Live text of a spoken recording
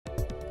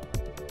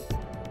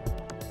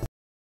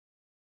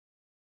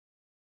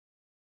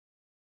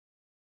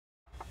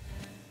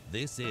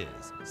This is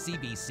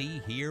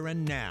CBC Here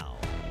and Now.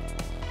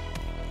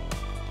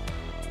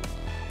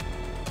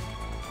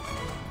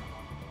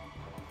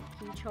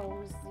 He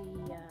chose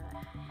the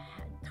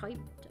type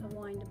of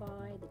wine to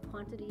buy, the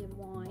quantity of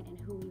wine,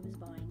 and who he was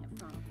buying it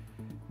from.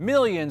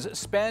 Millions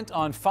spent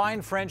on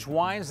fine French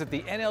wines that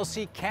the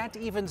NLC can't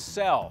even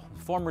sell.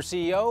 Former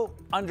CEO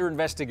under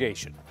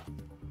investigation.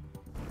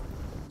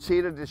 See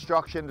the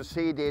destruction the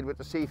sea did with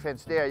the sea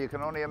fence there. You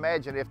can only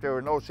imagine if there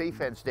were no sea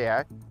fence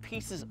there.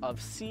 Pieces of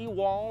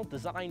seawall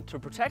designed to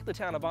protect the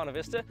town of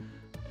Bonavista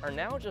are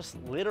now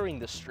just littering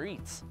the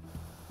streets.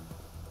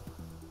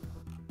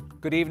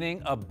 Good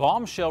evening. A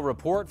bombshell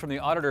report from the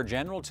Auditor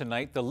General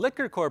tonight. The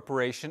Liquor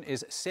Corporation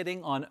is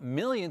sitting on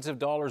millions of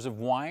dollars of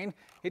wine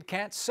it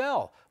can't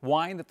sell.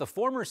 Wine that the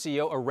former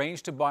CEO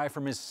arranged to buy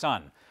from his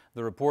son.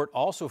 The report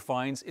also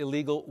finds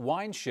illegal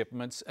wine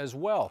shipments as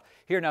well.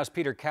 Here now's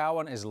Peter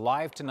Cowan is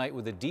live tonight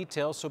with the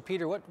details. So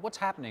Peter, what's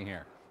happening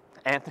here?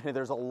 Anthony,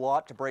 there's a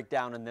lot to break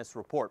down in this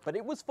report, but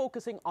it was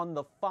focusing on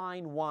the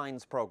fine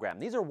wines program.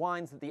 These are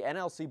wines that the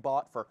NLC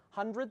bought for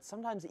hundreds,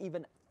 sometimes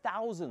even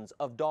thousands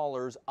of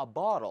dollars a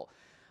bottle.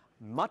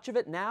 Much of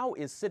it now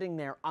is sitting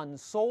there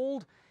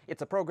unsold.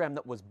 It's a program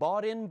that was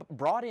brought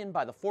in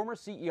by the former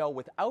CEO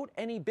without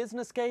any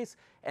business case,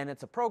 and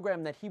it's a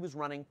program that he was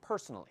running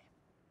personally.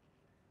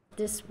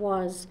 This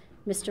was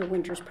Mr.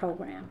 Winter's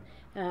program.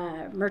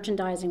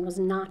 Merchandising was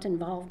not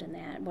involved in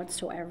that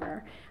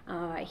whatsoever.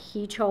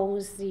 He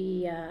chose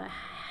the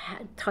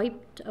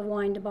type of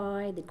wine to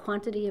buy, the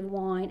quantity of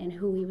wine, and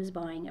who he was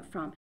buying it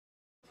from.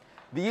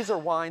 These are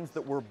wines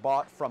that were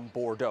bought from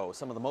Bordeaux,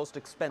 some of the most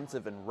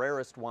expensive and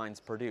rarest wines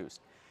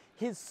produced.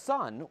 His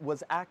son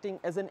was acting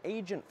as an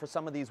agent for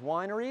some of these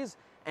wineries,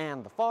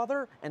 and the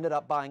father ended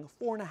up buying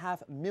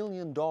 $4.5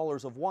 million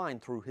of wine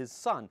through his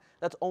son.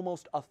 That's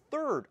almost a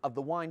third of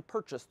the wine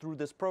purchased through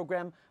this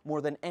program,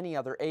 more than any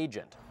other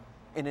agent.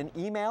 In an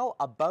email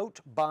about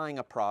buying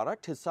a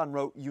product, his son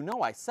wrote, "You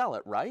know I sell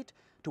it, right?"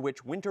 To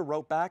which Winter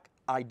wrote back,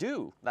 "I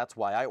do. That's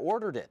why I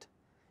ordered it."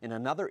 In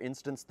another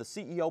instance, the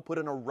CEO put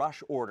in a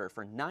rush order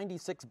for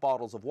 96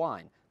 bottles of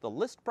wine. The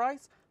list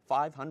price,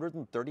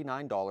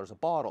 $539 a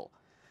bottle.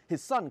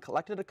 His son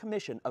collected a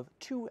commission of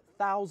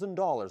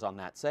 $2,000 on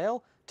that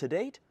sale. To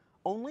date,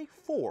 only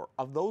 4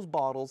 of those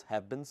bottles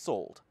have been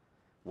sold.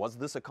 Was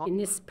this a In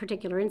this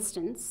particular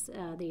instance,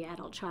 the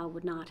adult child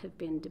would not have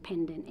been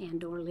dependent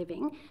and or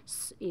living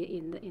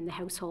in the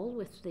household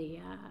with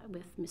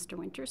Mr.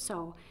 Winter,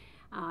 so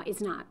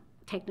it's not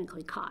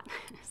technically caught.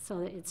 So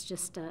it's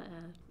just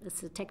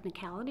it's a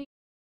technicality.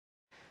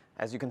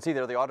 As you can see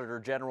there, the Auditor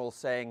General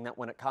saying that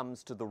when it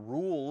comes to the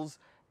rules,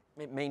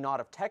 it may not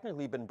have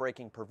technically been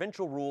breaking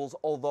provincial rules,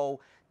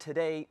 although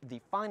today the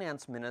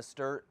finance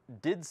minister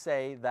did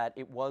say that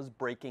it was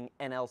breaking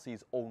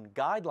NLC's own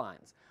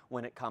guidelines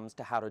when it comes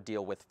to how to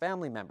deal with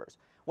family members.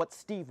 What's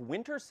Steve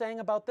Winter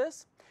saying about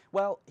this?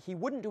 Well, he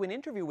wouldn't do an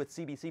interview with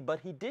CBC, but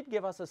he did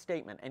give us a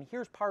statement, and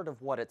here's part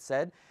of what it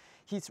said.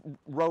 He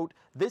wrote,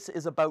 "This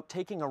is about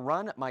taking a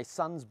run at my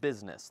son's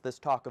business. This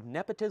talk of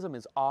nepotism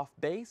is off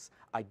base.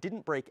 I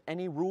didn't break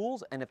any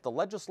rules, and if the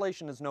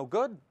legislation is no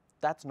good,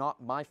 that's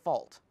not my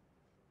fault."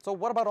 So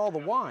what about all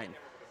the wine?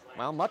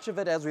 Well, much of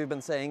it, as we've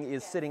been saying,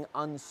 is sitting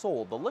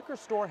unsold. The liquor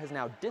store has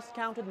now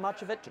discounted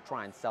much of it to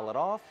try and sell it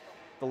off.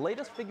 The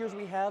latest figures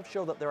we have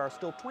show that there are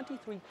still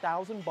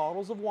 23,000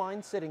 bottles of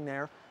wine sitting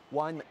there,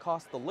 wine that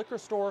cost the liquor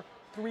store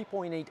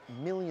 $3.8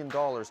 million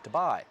to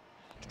buy.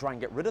 To try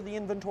and get rid of the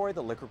inventory,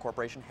 the Liquor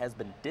Corporation has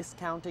been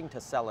discounting to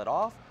sell it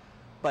off,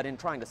 but in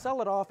trying to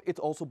sell it off,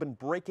 it's also been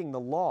breaking the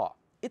law.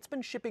 It's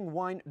been shipping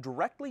wine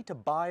directly to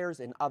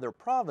buyers in other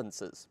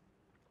provinces.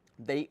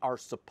 They are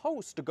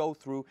supposed to go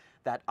through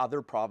that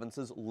other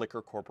province's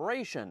liquor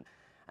corporation,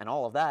 and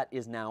all of that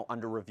is now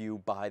under review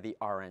by the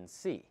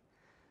RNC.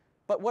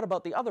 But what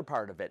about the other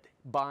part of it,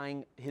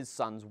 buying his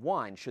son's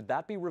wine? Should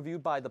that be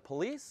reviewed by the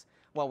police?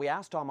 Well, we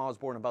asked Tom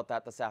Osborne about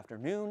that this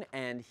afternoon,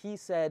 and he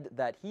said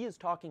that he is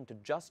talking to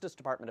Justice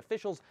Department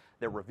officials.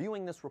 They're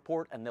reviewing this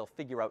report, and they'll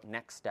figure out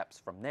next steps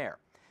from there.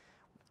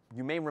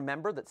 You may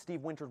remember that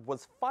Steve Winter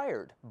was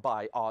fired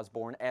by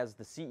Osborne as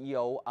the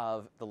CEO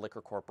of the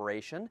Liquor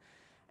Corporation,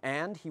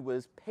 and he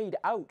was paid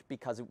out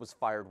because it was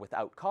fired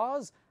without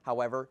cause.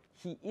 However,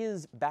 he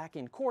is back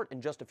in court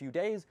in just a few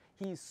days.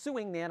 He's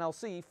suing the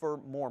NLC for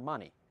more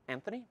money.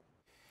 Anthony?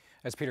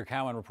 As Peter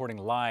Cowan reporting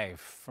live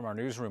from our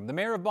newsroom. The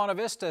mayor of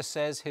Bonavista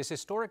says his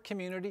historic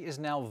community is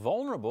now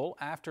vulnerable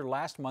after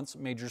last month's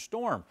major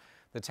storm.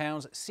 The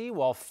town's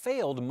seawall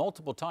failed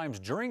multiple times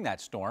during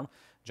that storm.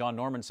 John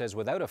Norman says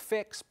without a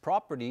fix,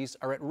 properties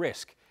are at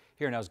risk.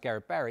 Here now's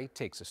Garrett Barry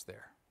takes us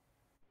there.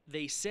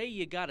 They say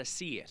you gotta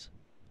see it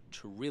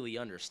to really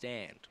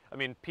understand. I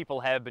mean, people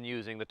have been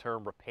using the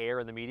term repair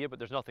in the media, but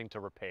there's nothing to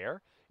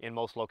repair in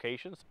most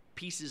locations.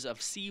 Pieces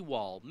of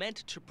seawall meant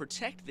to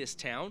protect this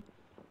town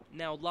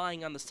now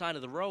lying on the side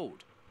of the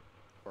road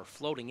or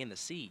floating in the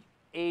sea.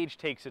 Age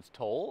takes its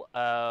toll,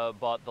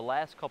 but the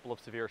last couple of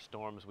severe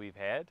storms we've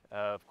had,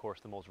 of course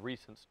the most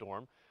recent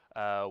storm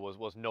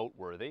was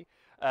noteworthy.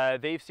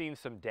 They've seen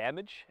some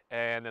damage,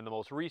 and then the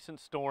most recent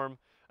storm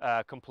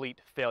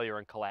complete failure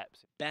and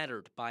collapse.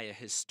 Battered by a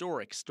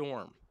historic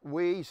storm.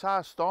 We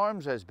saw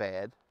storms as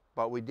bad,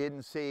 but we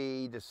didn't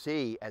see the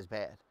sea as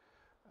bad.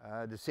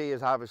 The sea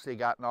has obviously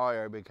gotten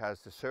higher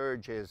because the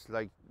surge is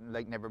like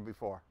never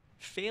before.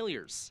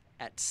 Failures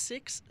at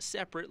 6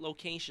 separate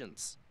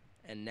locations.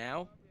 And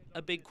now,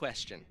 a big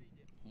question.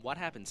 What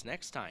happens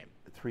next time?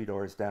 3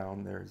 doors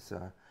down, there's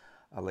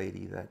a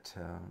lady that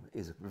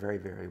is very,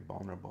 very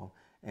vulnerable,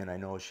 and I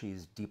know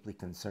she's deeply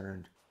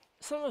concerned.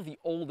 Some of the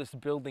oldest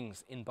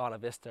buildings in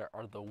Bonavista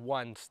are the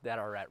ones that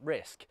are at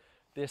risk.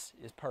 This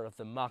is part of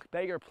the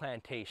Mockbeggar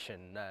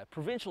Plantation, a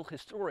provincial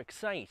historic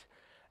site.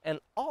 And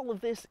all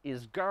of this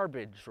is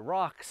garbage,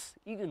 rocks,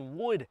 even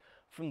wood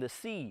from the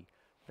sea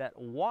that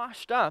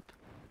washed up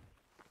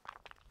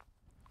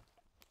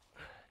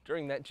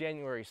during that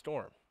January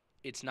storm.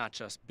 It's not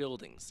just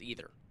buildings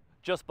either.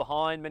 Just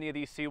behind many of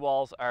these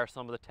seawalls are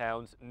some of the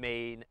town's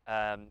main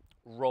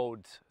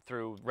roads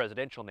through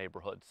residential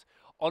neighborhoods.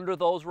 Under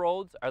those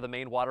roads are the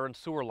main water and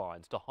sewer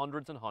lines to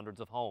hundreds and hundreds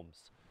of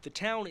homes. The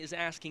town is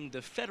asking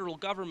the federal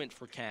government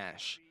for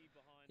cash.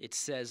 It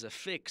says a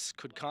fix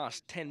could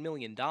cost $10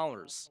 million.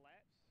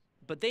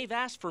 But they've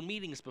asked for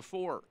meetings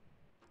before,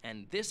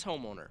 and this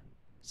homeowner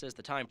says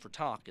the time for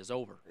talk is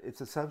over.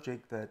 It's a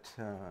subject that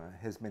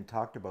has been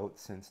talked about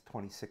since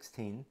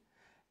 2016,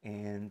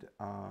 and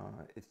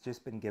it's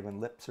just been given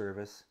lip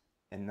service,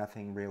 and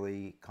nothing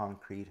really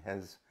concrete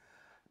has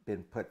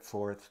been put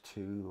forth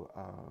to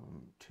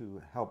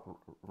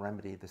help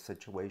remedy the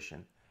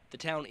situation. The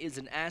town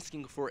isn't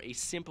asking for a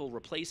simple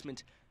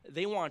replacement.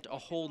 They want a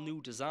whole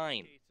new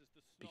design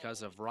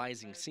because of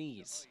rising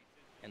seas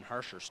and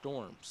harsher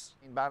storms.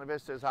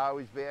 Bonavista has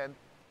always been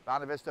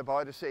Bonavista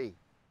by the sea,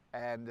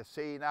 and the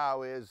sea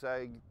now is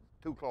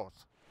too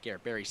close.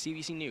 Garrett Berry,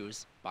 CBC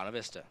News,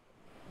 Bonavista.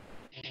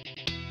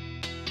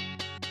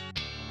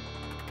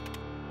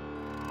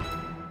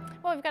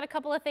 Well, we've got a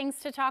couple of things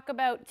to talk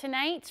about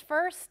tonight.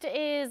 First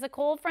is a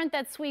cold front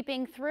that's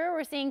sweeping through.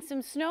 We're seeing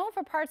some snow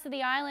for parts of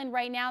the island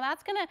right now.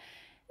 That's going to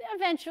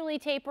eventually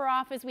taper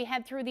off as we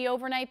head through the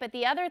overnight. But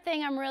the other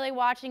thing I'm really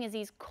watching is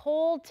these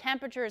cold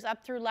temperatures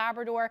up through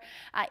Labrador,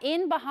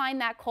 in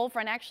behind that cold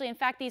front. Actually, in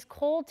fact, these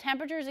cold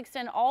temperatures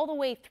extend all the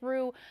way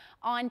through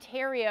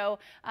Ontario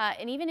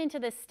and even into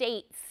the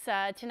States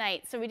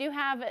tonight. So we do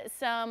have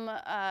some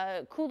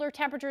cooler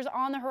temperatures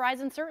on the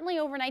horizon, certainly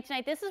overnight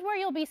tonight. This is where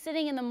you'll be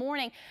sitting in the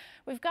morning.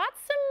 We've got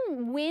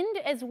some wind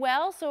as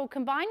well, so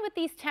combined with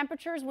these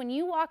temperatures, when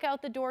you walk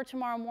out the door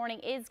tomorrow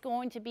morning, it's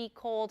going to be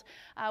cold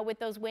with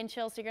those wind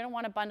chills, so you're going to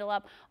want to bundle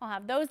up. I'll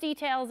have those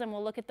details, and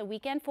we'll look at the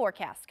weekend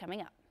forecast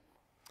coming up.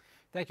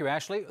 Thank you,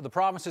 Ashley. The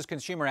province's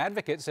consumer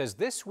advocate says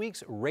this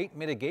week's rate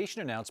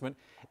mitigation announcement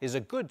is a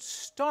good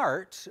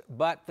start,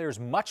 but there's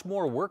much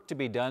more work to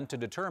be done to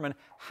determine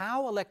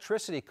how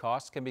electricity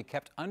costs can be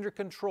kept under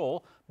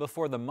control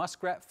before the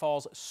Muskrat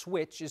Falls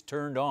switch is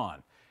turned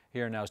on.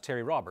 Here now's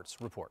Terry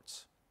Roberts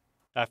reports.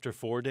 After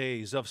 4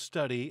 days of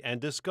study and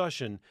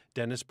discussion,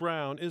 Dennis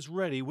Brown is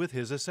ready with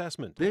his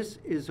assessment. This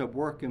is a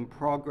work in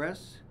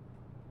progress,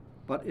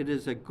 but it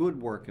is a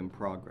good work in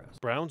progress.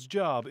 Brown's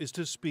job is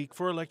to speak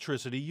for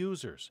electricity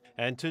users,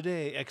 and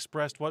today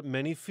expressed what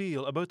many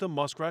feel about the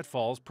Muskrat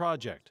Falls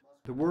project.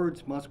 The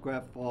words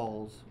Muskrat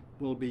Falls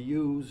will be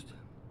used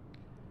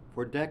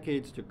for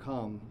decades to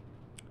come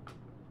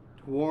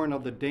to warn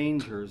of the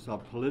dangers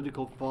of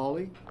political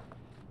folly,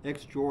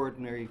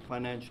 extraordinary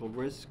financial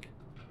risk,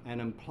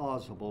 and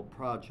implausible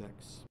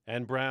projects.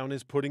 And Brown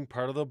is putting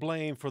part of the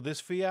blame for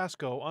this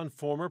fiasco on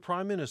former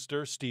Prime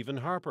Minister Stephen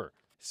Harper,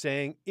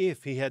 saying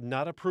if he had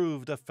not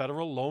approved a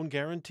federal loan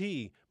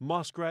guarantee,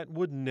 Muskrat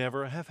would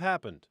never have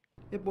happened.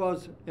 It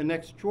was an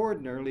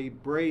extraordinarily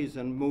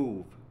brazen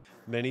move.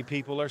 Many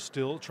people are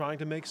still trying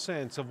to make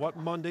sense of what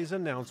Monday's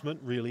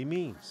announcement really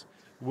means.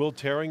 Will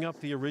tearing up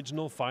the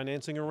original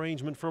financing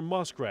arrangement for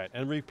Muskrat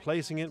and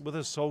replacing it with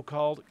a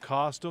so-called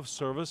cost of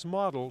service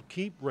model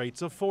keep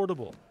rates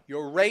affordable?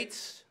 Your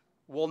rates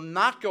will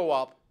not go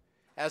up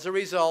as a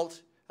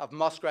result of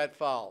Muskrat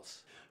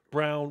Falls.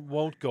 Brown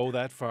won't go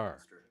that far,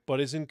 but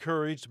is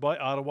encouraged by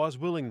Ottawa's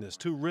willingness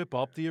to rip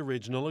up the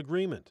original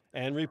agreement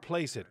and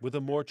replace it with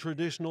a more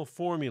traditional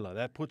formula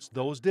that puts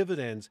those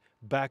dividends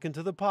back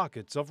into the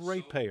pockets of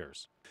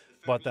ratepayers.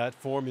 But that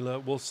formula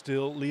will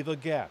still leave a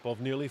gap of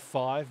nearly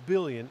 $5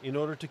 billion in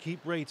order to keep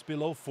rates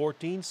below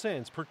 14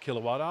 cents per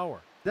kilowatt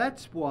hour.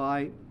 That's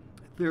why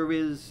there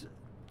is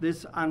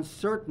this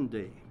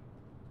uncertainty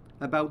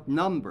about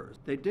numbers.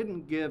 They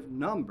didn't give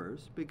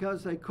numbers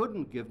because they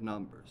couldn't give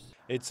numbers.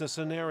 It's a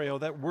scenario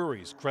that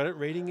worries credit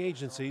rating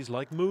agencies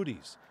like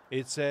Moody's.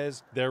 It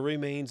says there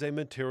remains a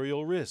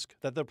material risk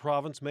that the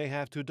province may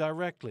have to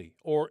directly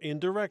or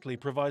indirectly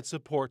provide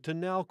support to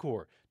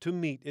Nalcor to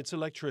meet its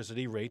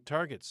electricity rate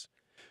targets.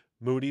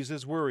 Moody's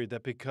is worried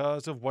that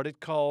because of what it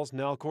calls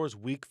Nalcor's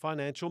weak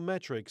financial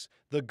metrics,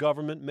 the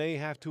government may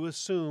have to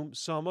assume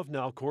some of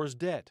Nalcor's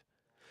debt.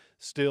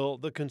 Still,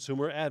 the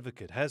consumer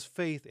advocate has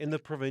faith in the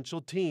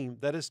provincial team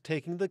that is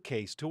taking the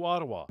case to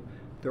Ottawa.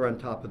 They're on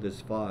top of this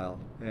file,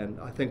 and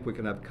I think we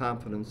can have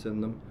confidence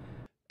in them.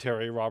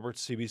 Terry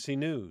Roberts, CBC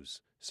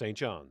News, St.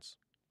 John's.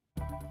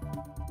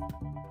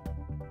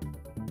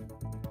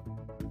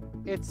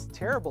 It's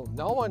terrible.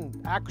 No one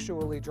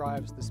actually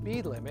drives the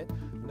speed limit.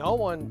 No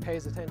one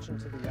pays attention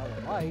to the yellow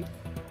light.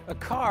 A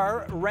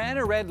car ran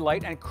a red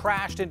light and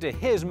crashed into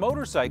his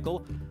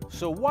motorcycle,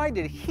 so why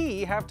did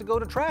he have to go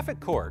to traffic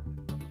court?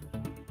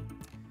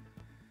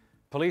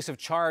 Police have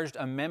charged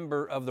a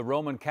member of the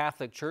Roman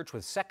Catholic Church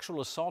with sexual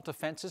assault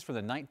offenses from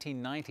the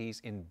 1990s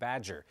in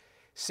Badger.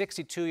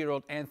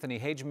 62-year-old Anthony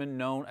Hageman,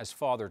 known as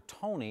Father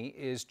Tony,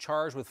 is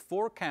charged with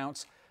 4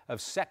 counts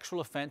of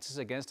sexual offenses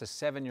against a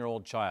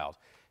 7-year-old child.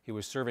 He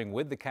was serving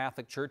with the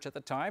Catholic Church at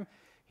the time.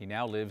 He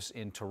now lives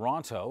in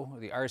Toronto.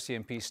 The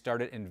RCMP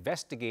started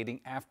investigating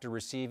after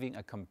receiving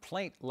a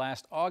complaint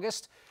last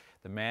August.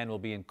 The man will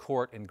be in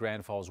court in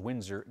Grand Falls,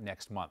 Windsor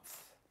next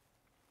month.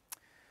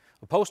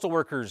 The postal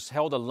workers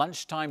held a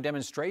lunchtime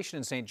demonstration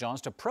in St.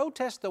 John's to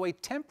protest the way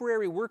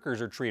temporary workers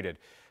are treated.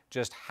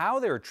 Just how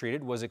they were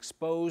treated was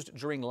exposed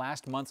during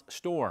last month's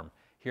storm.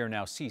 Here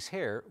now, Cease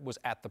Hare was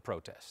at the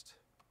protest.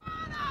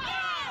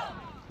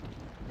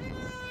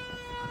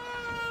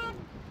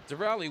 The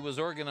rally was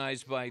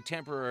organized by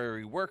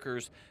temporary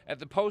workers at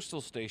the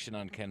postal station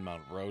on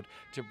Kenmount Road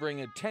to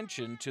bring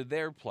attention to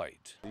their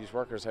plight. These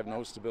workers have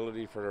no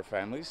stability for their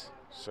families,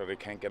 so they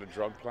can't get a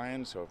drug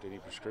plan, so if they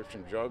need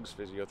prescription drugs,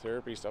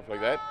 physiotherapy, stuff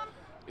like that,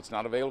 it's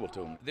not available to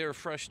them. Their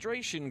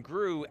frustration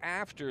grew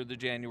after the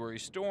January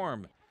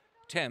storm.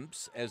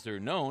 Temps, as they're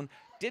known,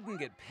 didn't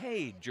get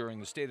paid during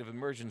the state of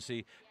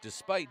emergency,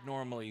 despite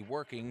normally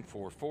working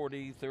for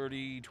 40,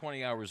 30,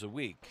 20 hours a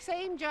week.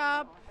 Same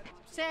job,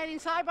 standing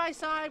side by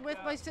side with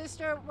my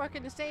sister,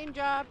 working the same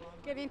job,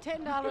 getting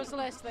 $10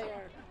 less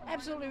there.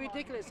 Absolutely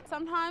ridiculous.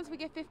 Sometimes we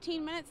get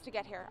 15 minutes to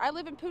get here. I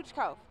live in Pooch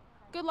Cove.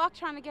 Good luck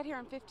trying to get here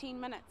in 15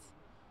 minutes.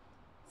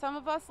 Some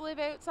of us live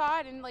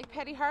outside in like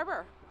Petty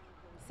Harbor.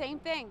 Same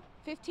thing,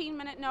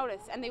 15-minute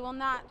notice, and they will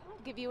not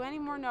give you any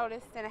more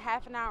notice than a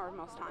half an hour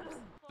most times.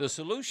 The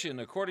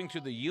solution, according to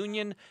the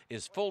union,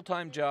 is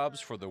full-time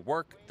jobs for the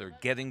work they're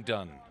getting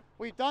done.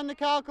 We've done the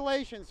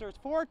calculations. There's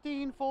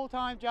 14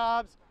 full-time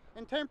jobs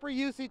in temporary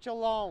usage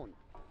alone.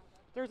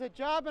 There's a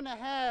job and a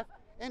half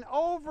in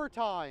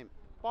overtime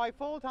by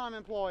full-time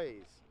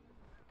employees.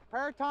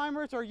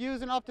 Part-timers are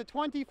using up to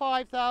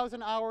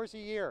 25,000 hours a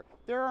year.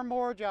 There are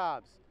more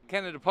jobs.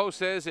 Canada Post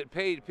says it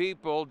paid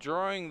people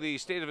during the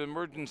state of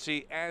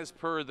emergency as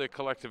per the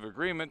collective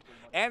agreement,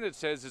 and it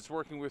says it's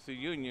working with the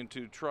union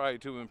to try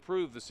to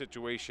improve the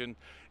situation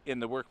in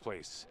the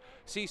workplace.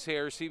 Cease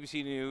Hare,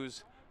 CBC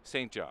News,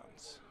 St.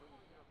 John's.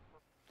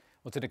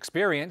 Well, it's an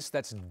experience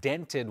that's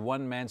dented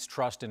one man's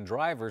trust in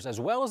drivers as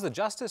well as the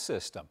justice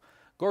system.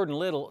 Gordon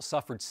Little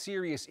suffered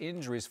serious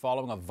injuries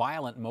following a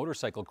violent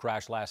motorcycle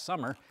crash last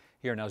summer.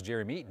 Here now's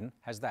Jeremy Eaton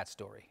has that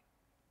story.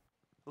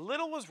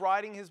 Little was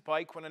riding his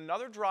bike when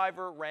another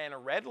driver ran a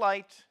red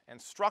light and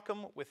struck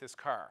him with his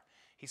car.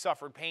 He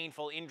suffered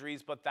painful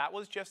injuries, but that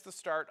was just the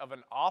start of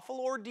an awful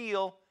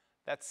ordeal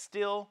that's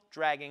still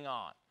dragging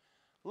on.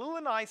 Little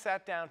and I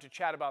sat down to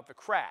chat about the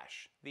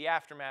crash, the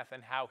aftermath,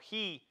 and how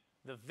he,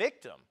 the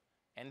victim,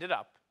 ended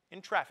up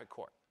in traffic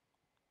court.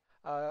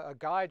 A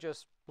guy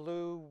just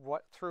blew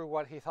through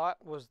what he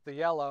thought was the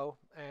yellow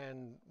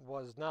and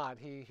was not.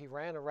 He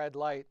ran a red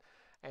light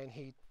and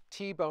he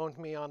T-boned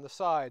me on the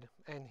side,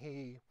 and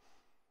he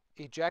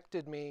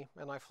ejected me,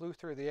 and I flew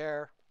through the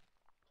air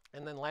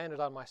and then landed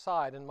on my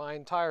side, and my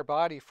entire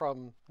body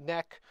from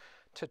neck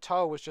to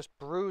toe was just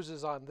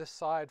bruises on this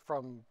side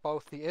from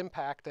both the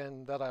impact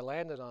and that I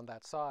landed on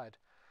that side.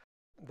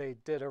 They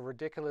did a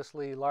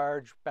ridiculously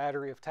large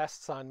battery of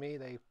tests on me.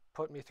 They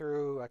put me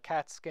through a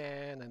CAT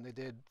scan, and they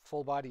did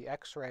full body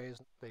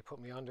x-rays. They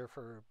put me under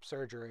for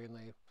surgery, and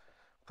they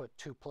put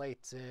 2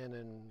 plates in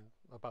and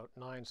about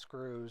 9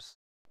 screws.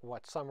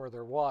 What summer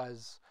there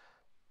was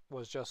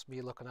just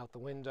me looking out the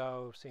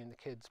window, seeing the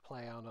kids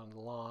play out on the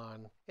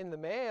lawn. In the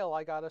mail,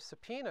 I got a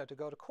subpoena to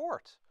go to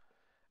court.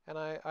 And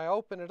I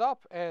opened it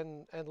up,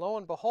 and lo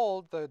and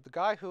behold, the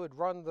guy who had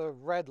run the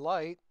red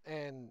light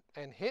and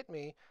hit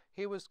me,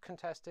 he was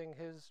contesting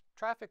his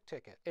traffic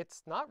ticket.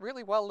 It's not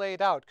really well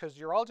laid out, because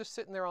you're all just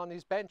sitting there on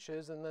these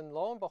benches, and then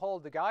lo and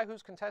behold, the guy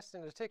who's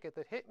contesting the ticket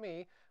that hit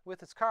me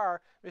with his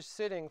car is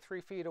sitting 3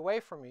 feet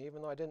away from me,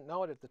 even though I didn't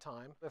know it at the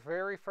time. The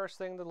very first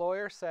thing the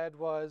lawyer said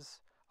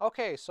was,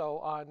 okay, so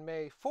on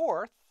May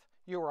 4th,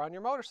 you were on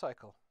your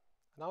motorcycle.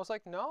 And I was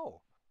like, no,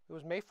 it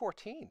was May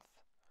 14th.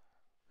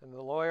 And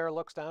the lawyer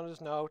looks down at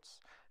his notes,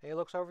 and he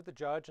looks over at the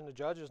judge, and the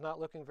judge is not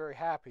looking very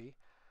happy.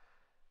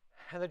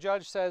 And the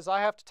judge says, I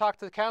have to talk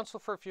to the counsel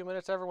for a few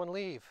minutes, everyone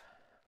leave.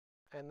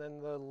 And then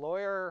the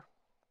lawyer,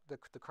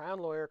 the Crown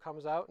lawyer,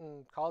 comes out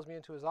and calls me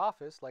into his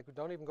office, like,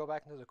 don't even go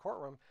back into the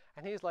courtroom.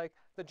 And he's like,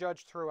 the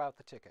judge threw out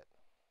the ticket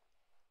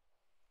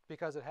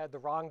because it had the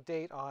wrong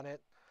date on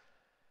it,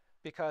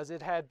 because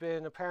it had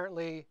been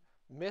apparently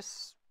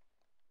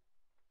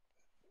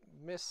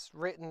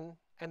miswritten,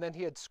 and then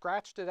he had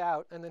scratched it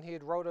out, and then he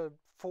had wrote a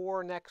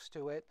 4 next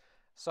to it.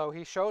 So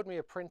he showed me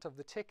a print of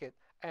the ticket,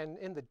 and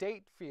in the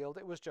date field,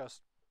 it was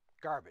just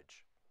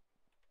garbage.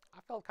 I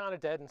felt kind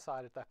of dead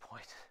inside at that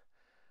point.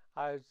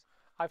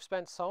 I I've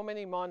spent so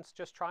many months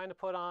just trying to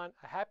put on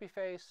a happy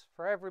face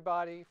for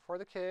everybody, for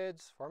the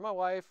kids, for my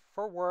wife,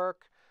 for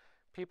work.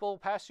 People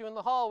pass you in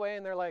the hallway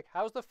and they're like,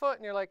 how's the foot?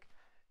 And you're like,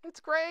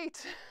 it's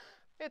great.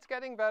 It's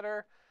getting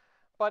better.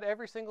 But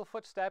every single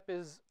footstep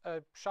is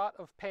a shot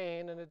of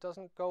pain and it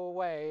doesn't go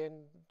away.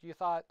 And you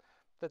thought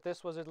that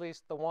this was at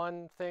least the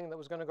one thing that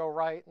was going to go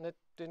right, and it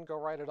didn't go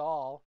right at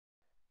all.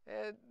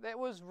 It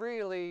was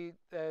really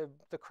the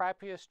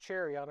crappiest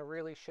cherry on a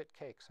really shit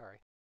cake, sorry.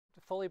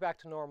 Fully back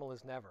to normal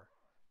is never.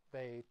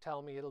 They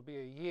tell me it'll be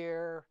a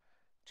year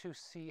to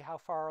see how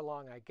far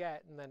along I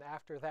get, and then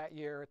after that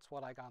year, it's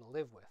what I gotta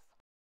live with.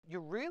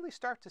 You really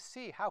start to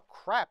see how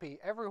crappy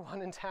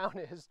everyone in town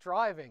is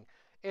driving.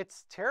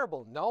 It's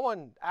terrible. No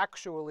one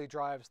actually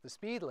drives the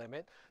speed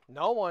limit.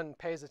 No one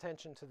pays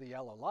attention to the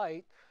yellow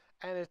light.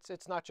 And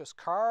it's not just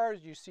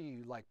cars. You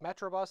see like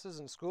metro buses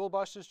and school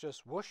buses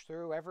just whoosh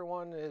through.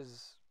 Everyone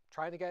is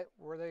trying to get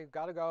where they've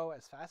got to go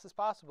as fast as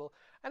possible.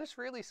 And it's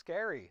really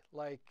scary.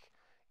 Like,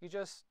 you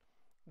just,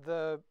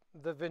 the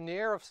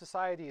veneer of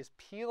society is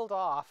peeled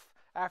off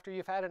after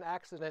you've had an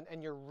accident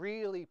and you're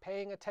really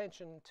paying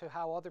attention to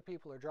how other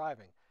people are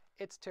driving.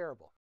 It's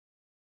terrible.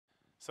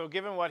 So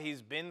given what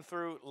he's been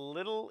through,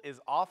 Little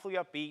is awfully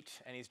upbeat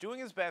and he's doing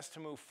his best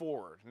to move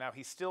forward. Now,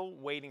 he's still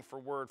waiting for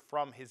word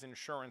from his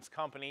insurance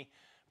company,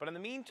 but in the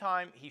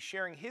meantime, he's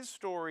sharing his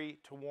story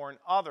to warn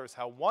others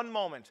how one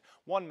moment,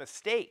 one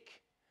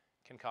mistake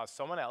can cause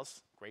someone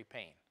else great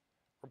pain.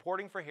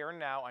 Reporting for Here and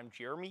Now, I'm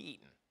Jeremy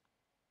Eaton.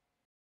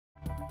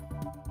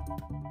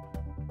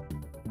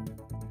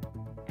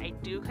 I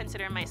do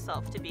consider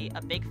myself to be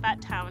a big fat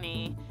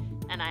townie,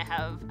 and I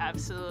have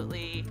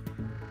absolutely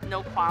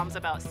no qualms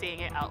about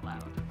saying it out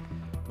loud.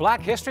 Black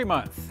History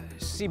Month.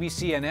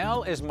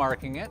 CBCNL is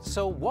marking it,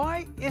 so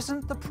why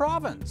isn't the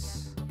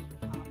province?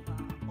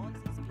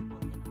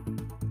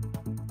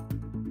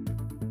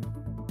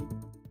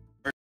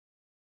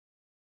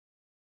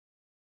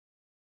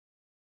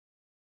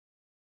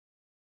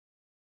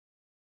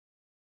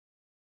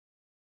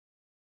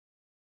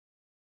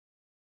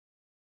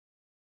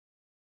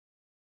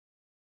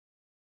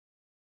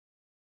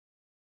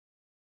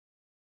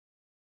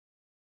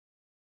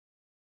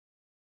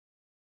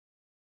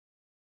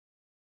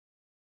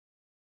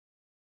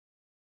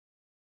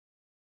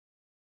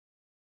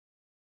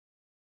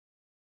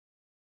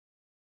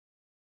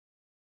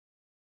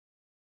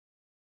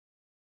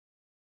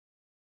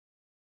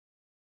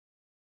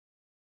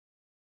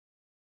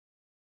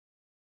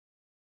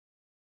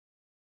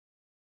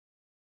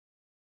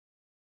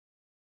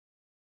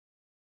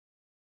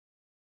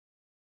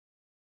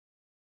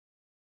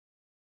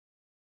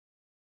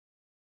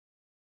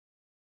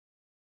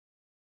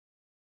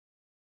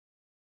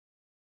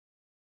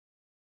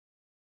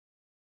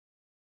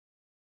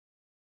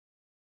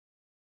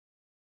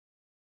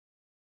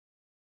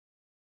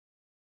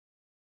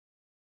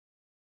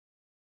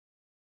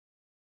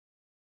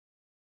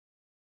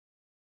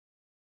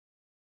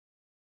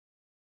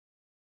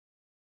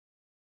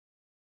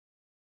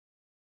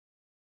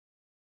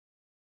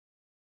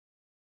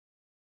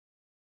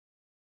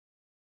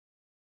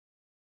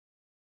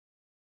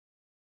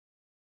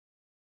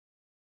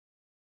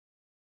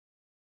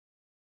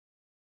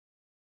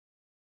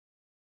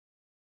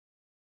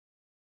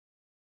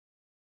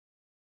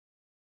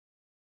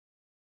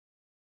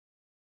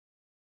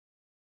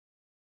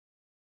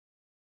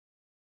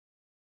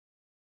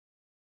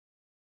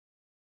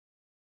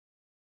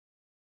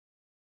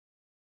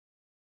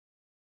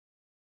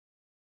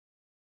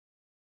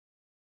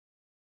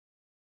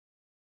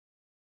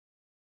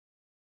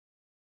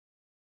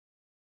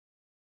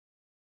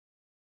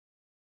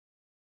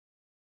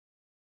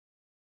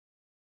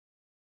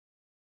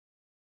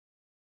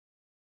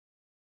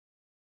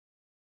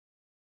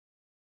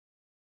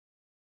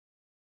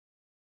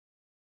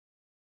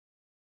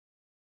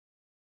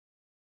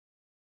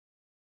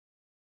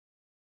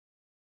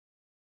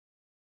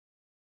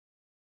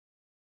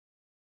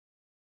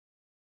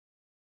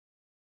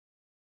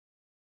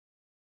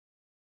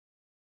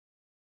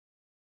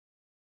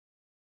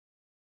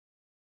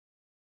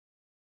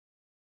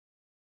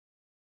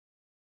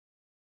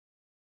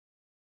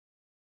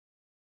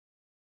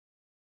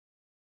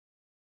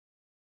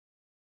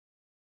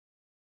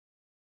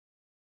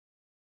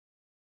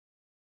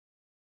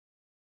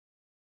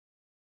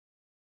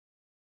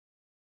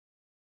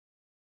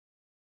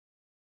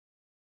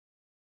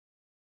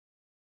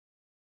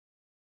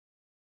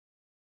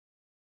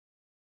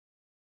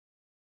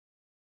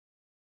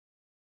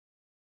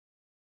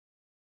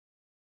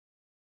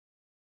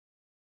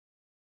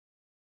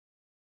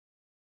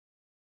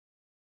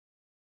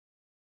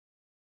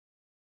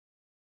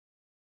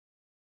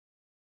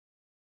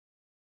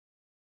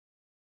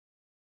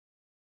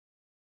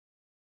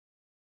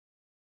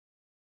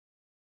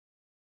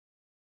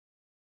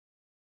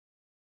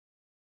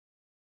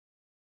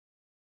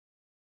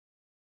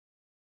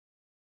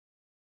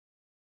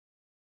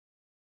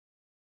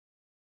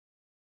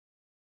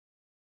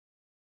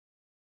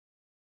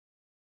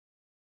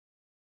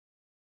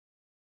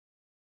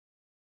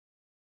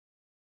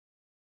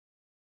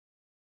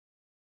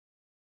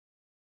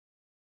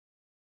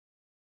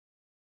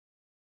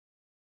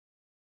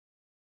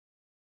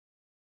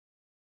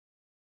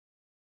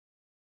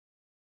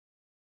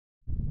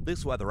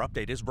 This weather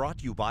update is brought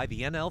to you by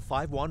the NL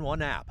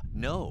 511 app.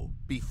 Know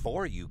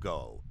before you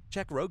go.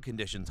 Check road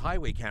conditions,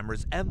 highway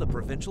cameras, and the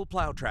provincial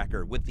plow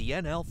tracker with the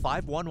NL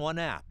 511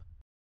 app.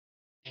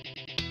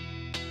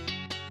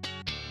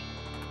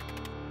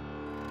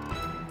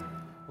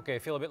 Okay, I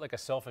feel a bit like a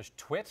selfish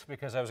twit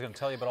because I was going to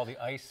tell you about all the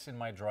ice in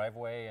my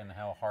driveway and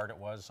how hard it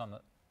was on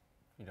the...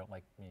 You don't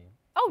like me.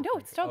 Oh,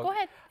 no, still go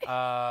ahead.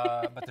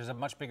 But there's a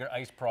much bigger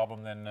ice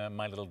problem than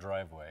my little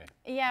driveway.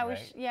 Yeah,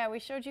 right? we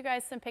showed you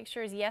guys some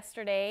pictures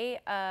yesterday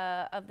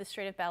of the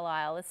Strait of Belle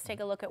Isle. Let's take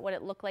a look at what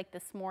it looked like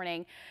this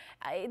morning.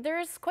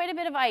 There's quite a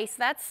bit of ice.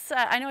 That's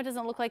I know it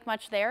doesn't look like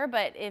much there,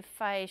 but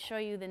if I show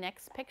you the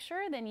next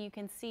picture, then you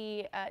can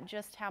see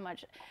just how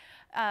much.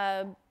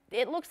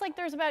 It looks like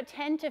there's about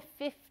 10 to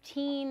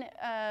 15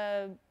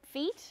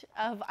 feet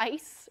of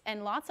ice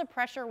and lots of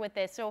pressure with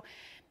this. So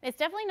it's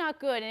definitely not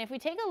good. And if we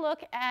take a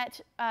look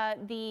at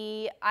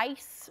the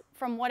ice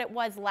from what it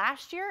was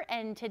last year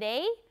and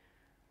today,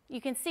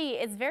 you can see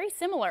it's very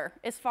similar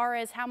as far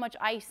as how much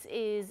ice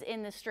is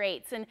in the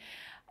straits. And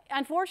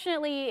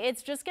unfortunately,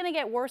 it's just going to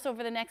get worse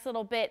over the next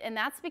little bit, and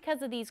that's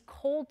because of these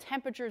cold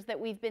temperatures that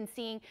we've been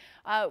seeing.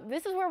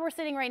 This is where we're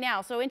sitting right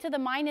now, so into the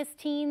minus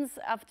teens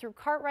up through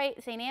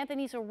Cartwright, St.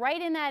 Anthony, so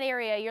right in that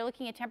area, you're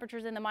looking at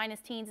temperatures in the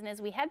minus teens, and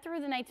as we head through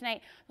the night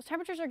tonight, those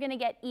temperatures are going to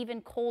get even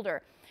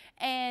colder.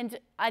 And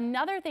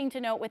another thing to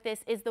note with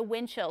this is the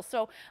wind chill.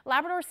 So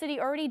Labrador City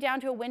already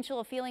down to a wind chill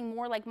of feeling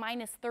more like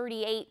minus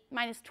 38,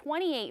 minus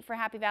 28 for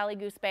Happy Valley,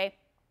 Goose Bay.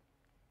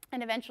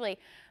 And eventually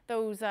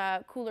those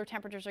cooler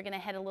temperatures are going to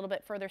head a little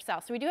bit further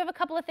south. So we do have a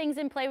couple of things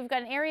in play. We've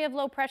got an area of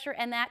low pressure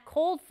and that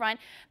cold front.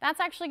 That's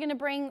actually going to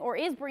bring, or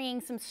is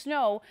bringing, some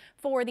snow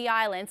for the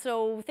island.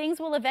 So things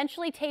will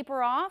eventually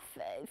taper off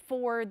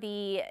for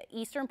the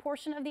eastern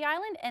portion of the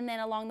island and then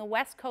along the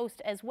west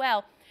coast as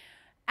well,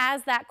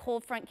 as that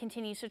cold front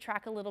continues to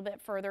track a little bit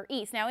further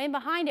east. Now in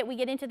behind it, we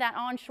get into that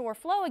onshore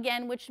flow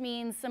again, which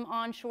means some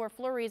onshore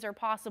flurries are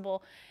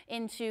possible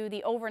into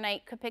the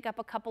overnight. Could pick up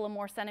a couple of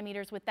more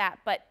centimeters with that.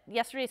 But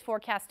yesterday's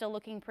forecast still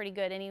looking pretty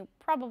good, and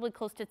probably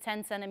close to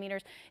 10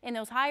 centimeters in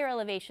those higher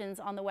elevations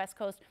on the west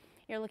coast.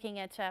 You're looking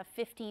at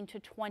 15 to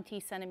 20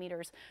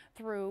 centimeters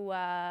through,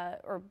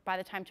 or by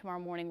the time tomorrow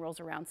morning rolls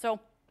around. So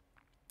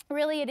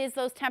really, it is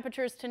those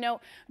temperatures to note.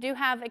 We do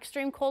have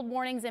extreme cold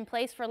warnings in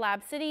place for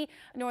Lab City,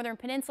 Northern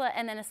Peninsula,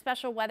 and then a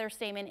special weather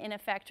statement in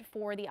effect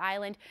for the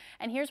island.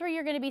 And here's where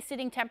you're going to be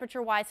sitting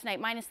temperature-wise tonight.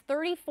 Minus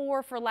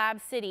 34 for Lab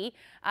City.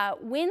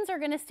 Winds are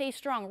going to stay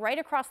strong right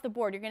across the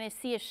board. You're going to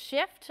see a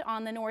shift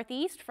on the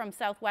northeast from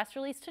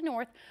southwesterlies to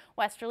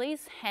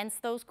northwesterlies, hence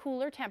those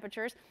cooler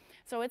temperatures.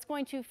 So it's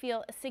going to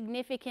feel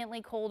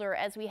significantly colder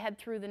as we head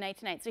through the night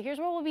tonight. So here's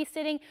where we'll be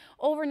sitting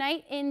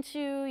overnight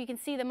into, you can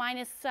see the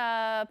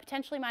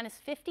potentially minus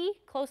 50,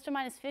 close to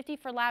minus 50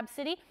 for Lab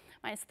City.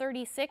 Minus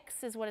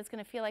 36 is what it's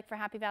going to feel like for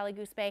Happy Valley,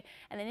 Goose Bay,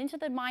 and then into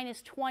the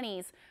minus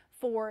 20s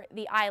for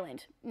the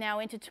island. Now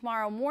into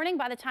tomorrow morning,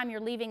 by the time you're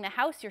leaving the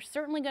house, you're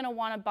certainly going to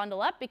want to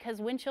bundle up because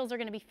wind chills are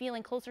going to be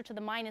feeling closer to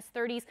the minus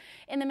 30s.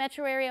 In the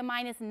metro area,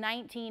 minus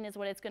 19 is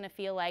what it's going to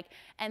feel like,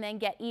 and then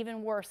get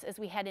even worse as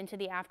we head into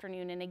the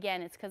afternoon. And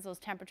again, it's because those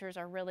temperatures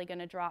are really going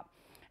to drop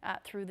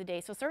through the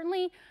day. So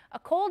certainly a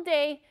cold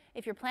day.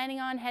 If you're planning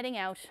on heading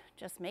out,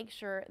 just make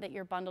sure that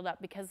you're bundled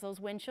up because those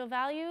wind chill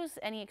values,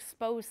 any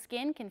exposed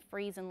skin can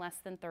freeze in less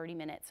than 30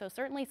 minutes. So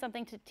certainly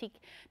something to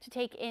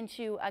take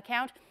into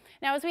account.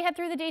 Now, as we head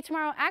through the day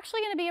tomorrow,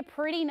 actually going to be a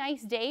pretty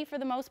nice day for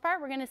the most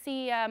part. We're going to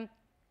see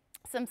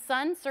some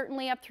sun,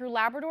 certainly up through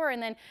Labrador,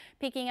 and then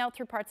peeking out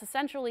through parts of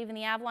Central, even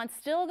the Avalon.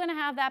 Still going to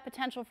have that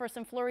potential for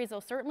some flurries, though,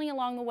 certainly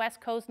along the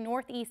west coast,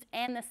 northeast,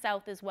 and the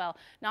south as well.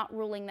 Not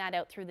ruling that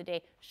out through the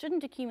day.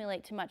 Shouldn't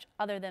accumulate too much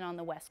other than on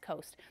the west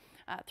coast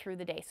through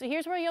the day. So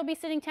here's where you'll be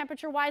sitting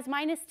temperature-wise.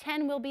 Minus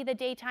 10 will be the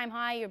daytime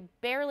high. You're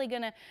barely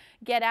going to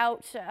get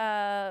out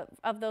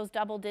of those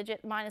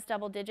minus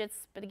double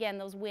digits. But again,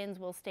 those winds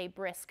will stay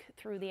brisk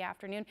through the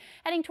afternoon.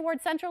 Heading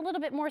towards Central, a little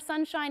bit more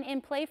sunshine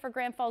in play for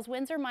Grand Falls,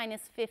 Windsor,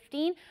 minus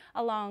 15.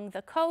 Along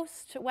the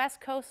coast,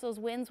 west coast, those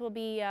winds will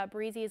be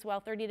breezy as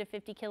well, 30 to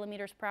 50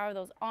 kilometers per hour.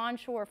 Those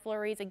onshore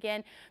flurries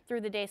again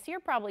through the day. So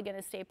you're probably going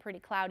to stay pretty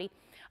cloudy.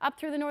 Up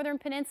through the Northern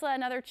Peninsula,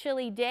 another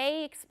chilly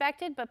day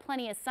expected, but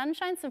plenty of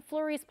sunshine. Some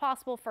flurries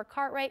possible for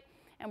Cartwright,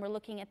 and we're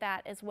looking at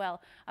that as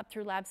well. Up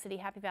through Lab City,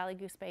 Happy Valley,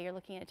 Goose Bay, you're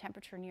looking at a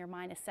temperature near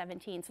minus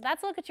 17. So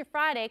that's a look at your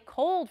Friday,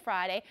 cold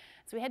Friday.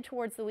 As we head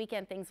towards the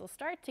weekend, things will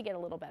start to get a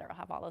little better. I'll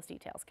have all those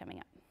details coming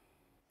up.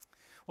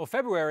 Well,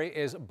 February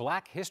is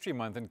Black History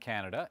Month in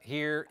Canada.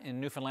 Here in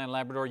Newfoundland,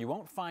 Labrador, you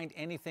won't find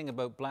anything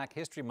about Black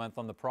History Month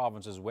on the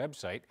province's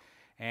website.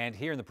 And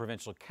here in the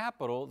provincial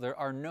capital, there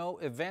are no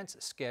events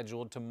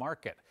scheduled to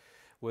mark it.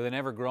 With an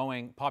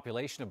ever-growing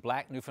population of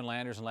Black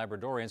Newfoundlanders and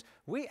Labradorians,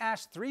 we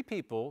asked 3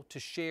 people to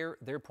share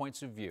their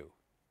points of view.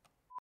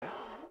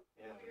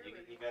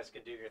 You guys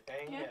can do your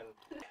thing. Yeah.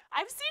 And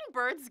I've seen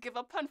birds give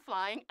up on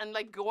flying and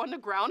like go on the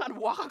ground and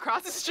walk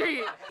across the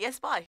street. Yes,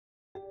 bye.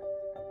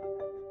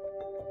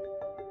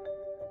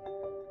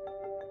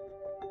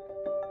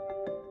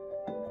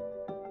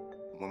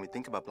 When we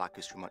think about Black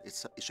History Month,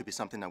 it should be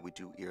something that we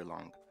do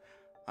year-long.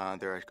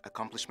 There are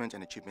accomplishments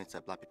and achievements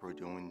that Black people are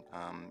doing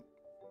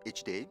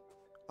each day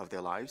of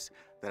their lives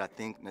that I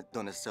think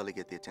don't necessarily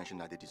get the attention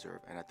that they deserve.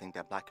 And I think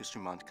that Black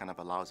History Month kind of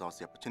allows us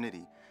the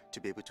opportunity to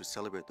be able to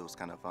celebrate those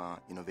kind of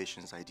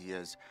innovations,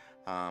 ideas,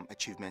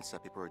 achievements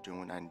that people are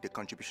doing, and the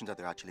contributions that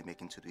they're actually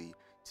making to the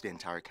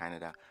entire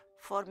Canada.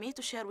 For me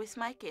to share with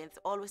my kids,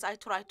 always I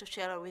try to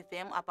share with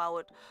them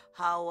about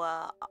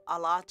how a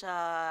lot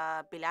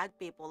Black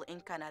people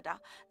in Canada,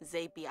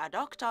 they be a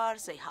doctor,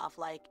 they have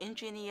like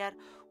engineer.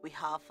 We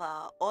have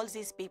all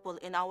these people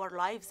in our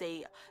lives.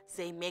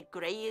 They make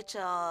great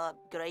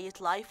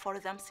life for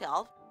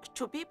themselves.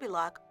 To be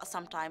Black,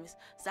 sometimes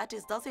that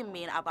doesn't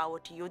mean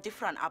about you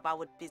different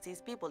about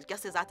these people.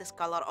 Just that is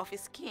color of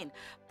skin,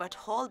 but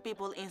whole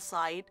people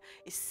inside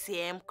is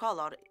same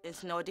color.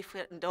 It's no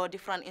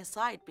different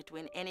inside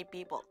between any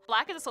people.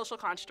 Black is a social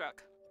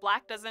construct.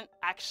 Black doesn't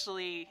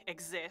actually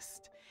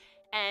exist.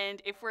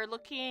 And if we're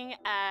looking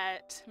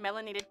at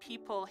melanated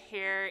people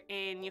here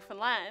in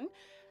Newfoundland,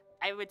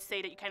 I would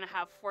say that you kind of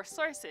have four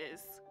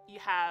sources. You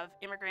have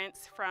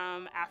immigrants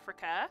from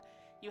Africa.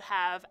 You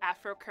have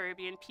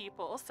Afro-Caribbean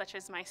people, such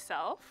as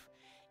myself.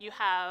 You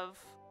have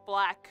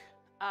Black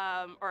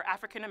or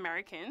African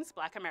Americans,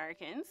 Black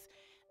Americans,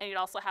 and you'd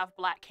also have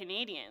Black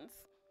Canadians.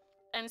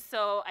 And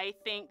so I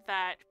think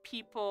that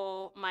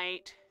people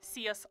might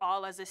see us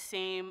all as the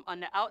same on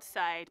the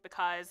outside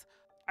because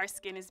our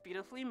skin is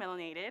beautifully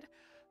melanated,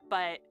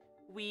 but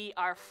we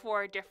are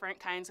four different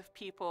kinds of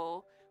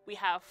people. We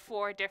have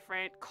four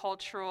different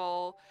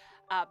cultural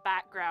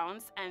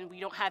backgrounds, and we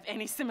don't have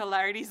any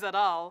similarities at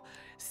all.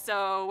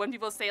 So when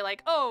people say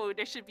like, oh,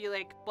 there should be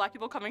like Black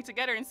people coming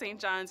together in St.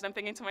 John's, I'm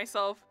thinking to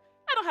myself,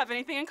 I don't have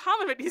anything in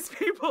common with these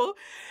people,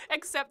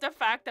 except the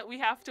fact that we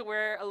have to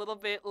wear a little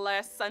bit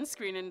less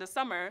sunscreen in the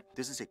summer.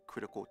 This is a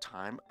critical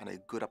time and a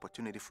good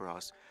opportunity for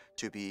us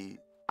to be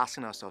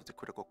asking ourselves the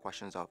critical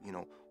questions of,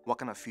 what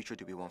kind of future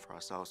do we want for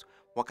ourselves?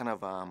 What kind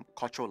of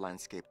cultural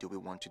landscape do we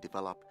want to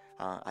develop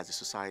as a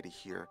society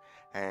here?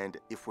 And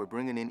if we're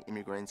bringing in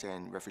immigrants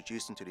and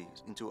refugees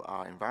into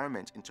our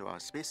environment, into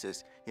our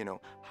spaces,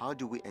 how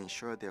do we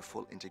ensure their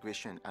full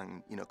integration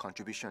and,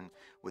 contribution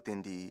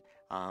within the,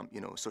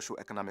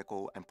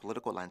 socio-economical and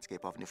political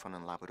landscape of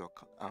Newfoundland and Labrador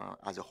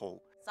as a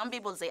whole? Some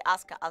people, they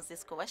ask us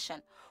this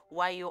question,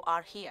 why you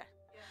are here?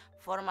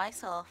 For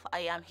myself,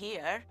 I am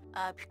here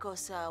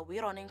because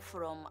we're running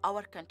from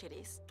our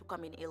countries to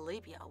come in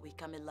Libya. We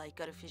come in like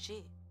a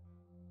refugee.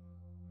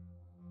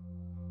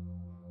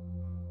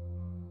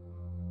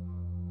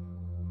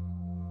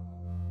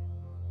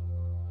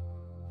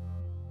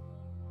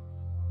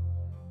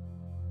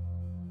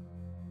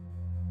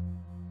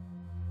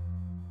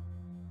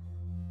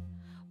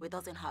 We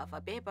doesn't have a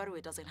paper,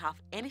 we doesn't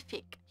have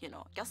anything,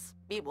 just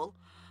people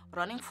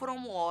running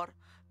from war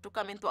to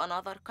come into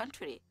another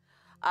country.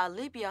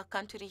 Libya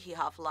country, he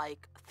have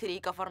like 3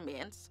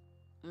 governments,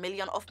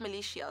 million of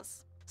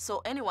militias.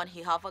 So anyone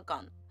he have a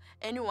gun,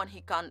 anyone he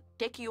can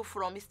take you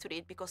from the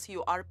street because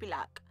you are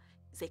Black,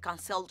 they can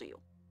sell to you.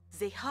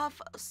 They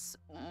have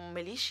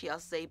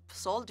militias, they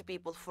sold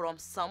people from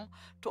some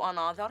to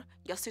another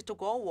just to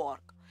go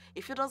work.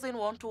 If you doesn't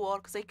want to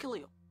work, they kill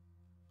you.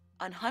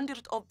 And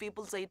hundreds of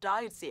people, they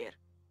died there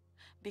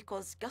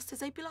because just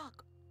they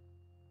Black.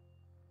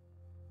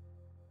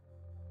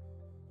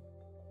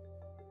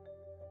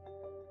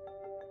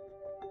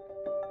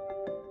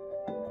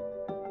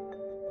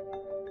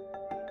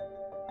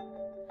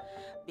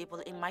 People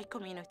in my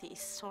community is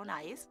so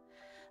nice.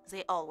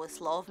 They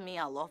always love me,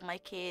 I love my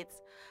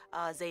kids.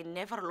 They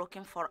never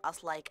looking for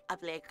us like a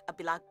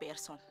black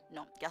person.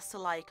 No, just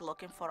like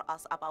looking for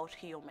us about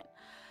human.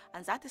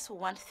 And that is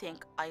one thing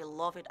I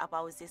love it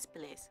about this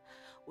place.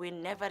 We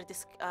never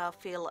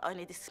feel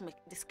any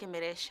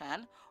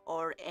discrimination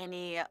or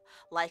any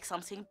like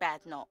something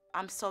bad. No,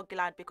 I'm so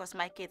glad because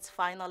my kids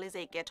finally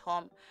they get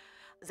home.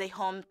 They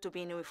home to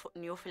be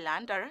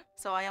Newfoundlander,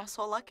 so I am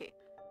so lucky.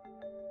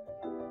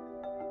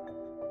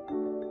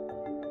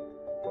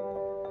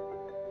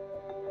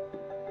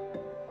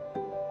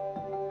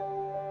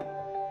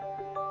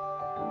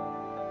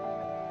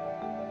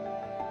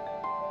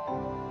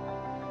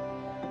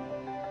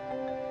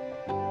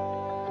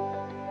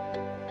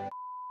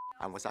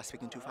 Was I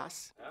speaking too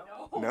fast?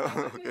 No.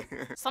 Okay.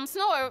 Some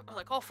snow, I was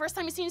like, oh, first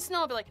time you seen snow,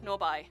 I'll be like, no,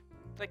 bye.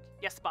 Like,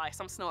 yes, bye,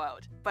 some snow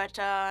out. But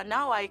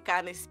now I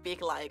can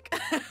speak like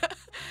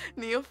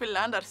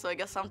Newfoundlander, so I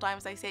guess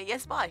sometimes I say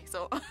yes, bye.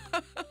 So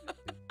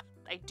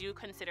I do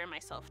consider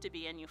myself to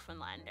be a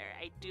Newfoundlander.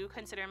 I do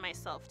consider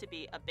myself to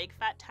be a big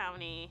fat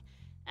townie,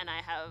 and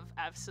I have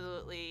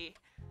absolutely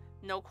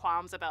no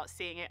qualms about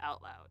saying it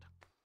out loud.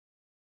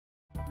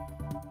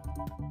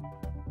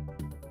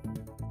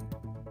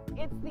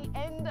 It's the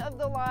end of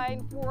the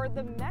line for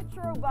the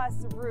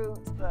Metrobus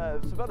route.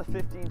 It's about a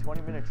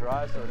 15-20 minute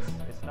drive, so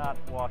it's not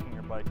walking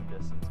or biking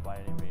distance by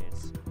any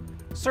means.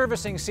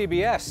 Servicing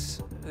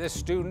CBS, this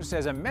student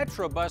says a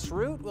Metrobus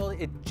route, well,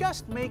 it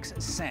just makes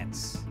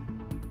sense.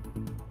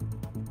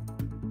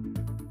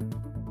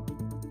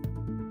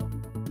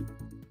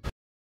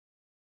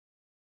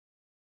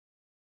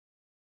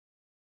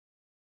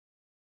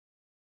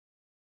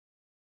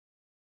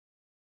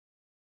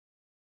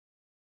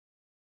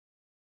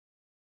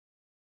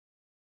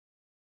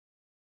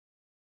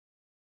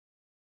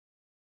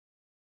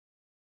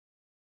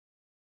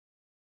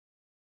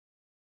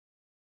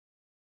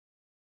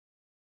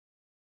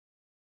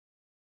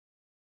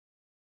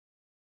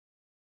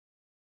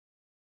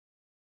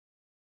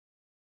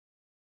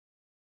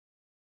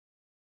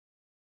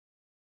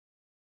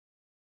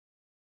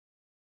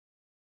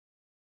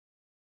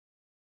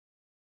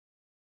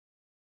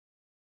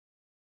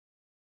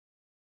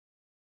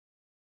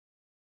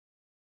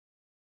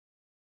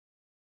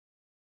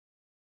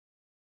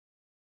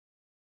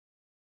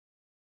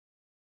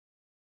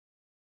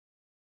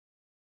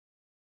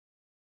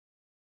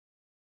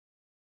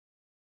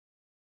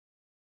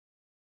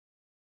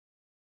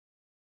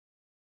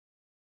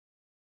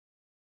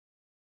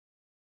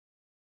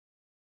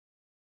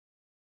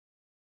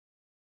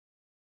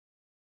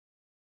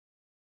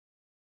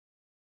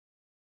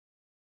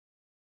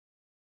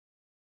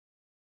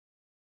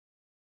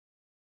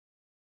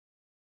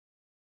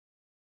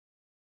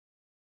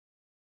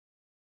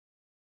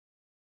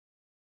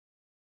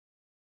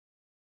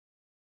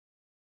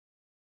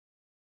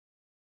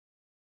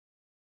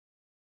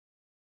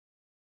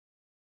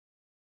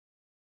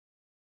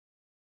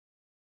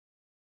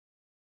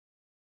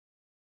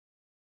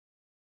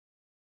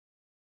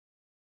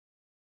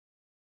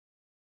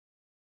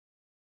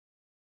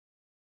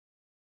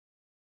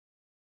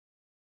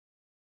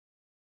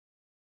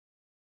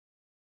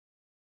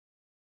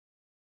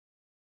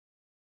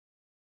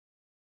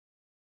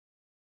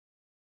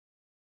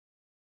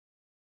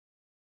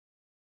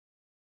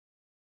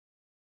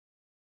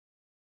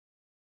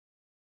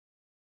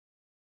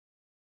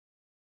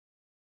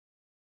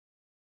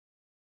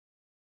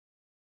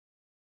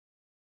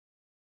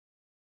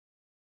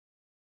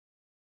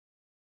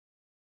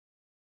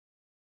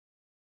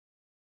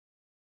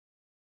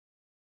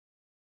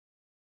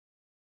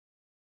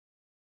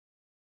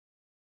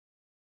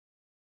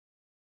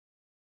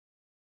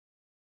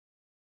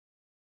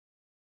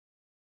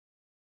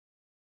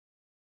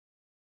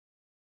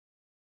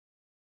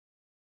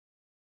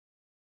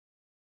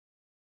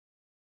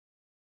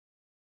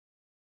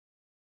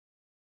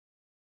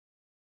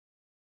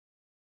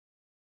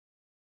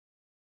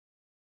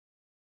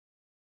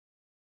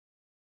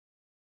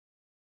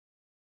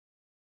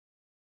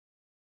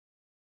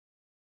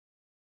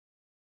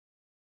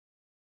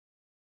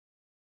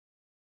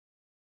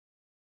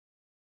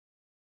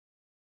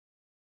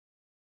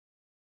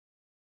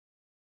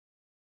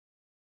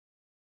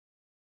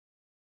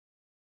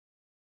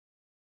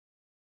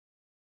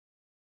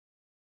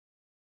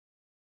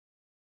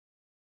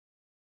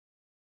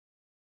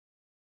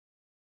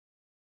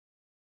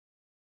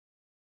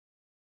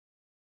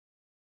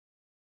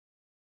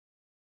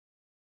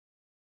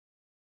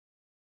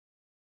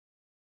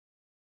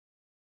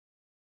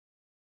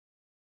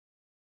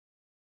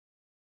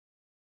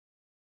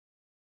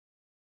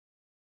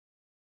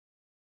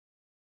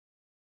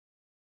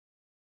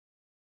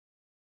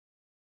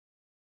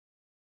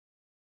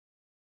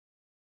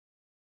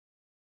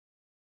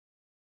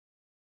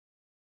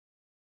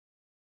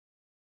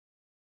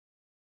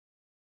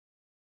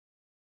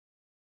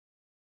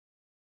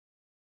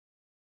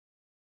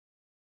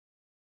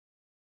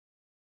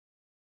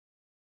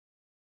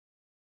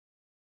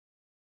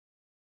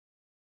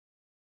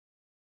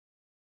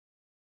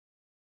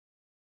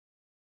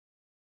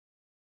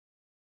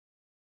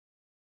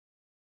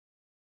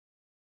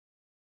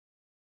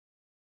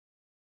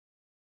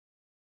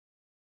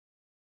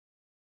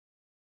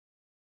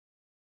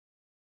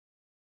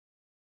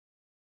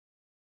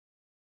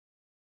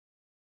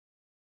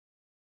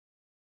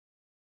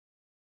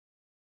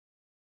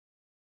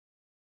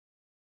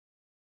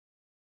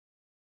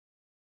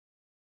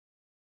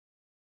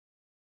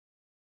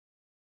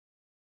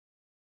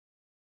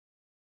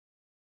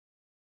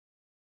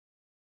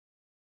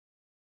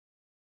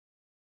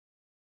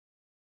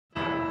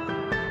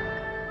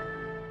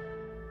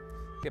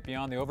 Get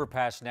beyond the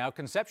overpass now.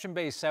 Conception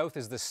Bay South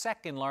is the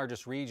second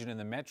largest region in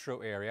the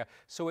metro area,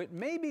 so it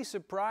may be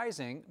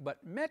surprising, but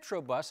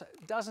Metrobus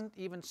doesn't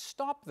even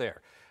stop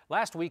there.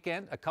 Last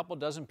weekend, a couple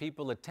dozen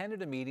people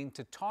attended a meeting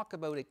to talk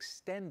about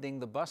extending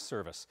the bus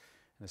service.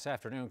 And this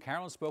afternoon,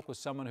 Carolyn spoke with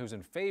someone who's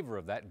in favor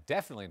of that,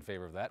 definitely in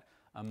favor of that,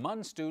 a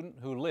MUN student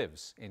who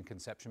lives in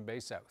Conception Bay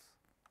South.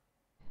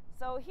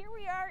 So here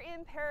we are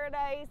in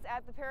Paradise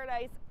at the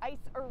Paradise Ice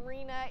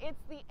Arena.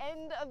 It's the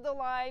end of the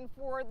line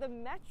for the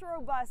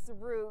Metrobus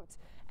route.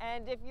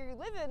 And if you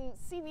live in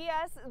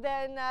CBS,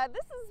 then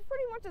this is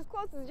pretty much as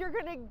close as you're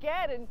gonna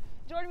get. And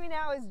joining me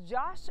now is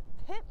Josh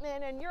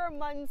Pittman, and you're a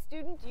MUN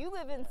student. You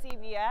live in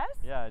CBS?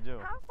 Yeah, I do.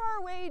 How far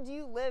away do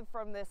you live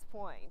from this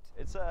point?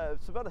 It's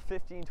about a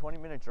 15-20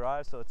 minute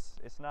drive, so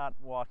it's not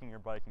walking or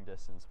biking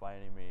distance by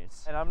any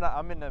means. And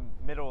I'm in the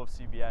middle of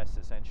CBS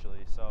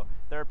essentially, so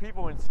there are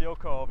people in Seal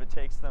Cove. It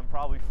takes them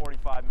probably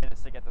 45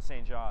 minutes to get to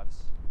St.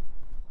 John's.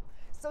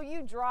 So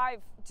you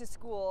drive to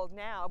school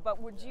now,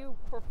 but would you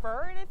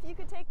prefer it if you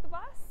could take the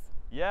bus?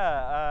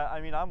 Yeah, I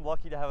mean, I'm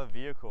lucky to have a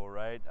vehicle,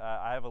 right?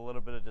 I have a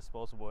little bit of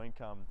disposable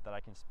income that I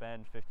can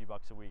spend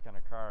 $50 a week on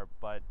a car,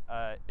 but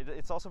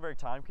it's also very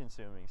time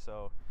consuming.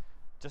 So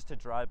just to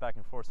drive back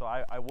and forth. So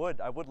I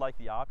would like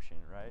the option,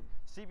 right?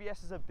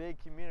 CBS is a big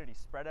community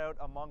spread out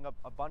among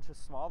a bunch of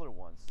smaller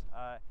ones.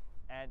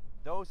 And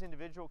those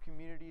individual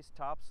communities,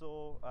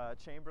 Topsail,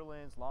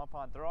 Chamberlains,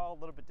 Longpont, they're all a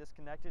little bit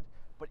disconnected,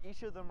 but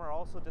each of them are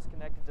also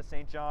disconnected to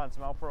St. John's,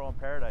 Mount Pearl, and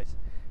Paradise.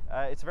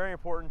 It's very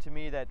important to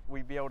me that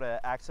we be able to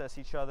access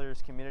each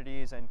other's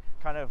communities and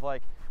kind of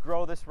like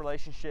grow this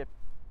relationship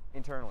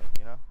internally,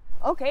 you know?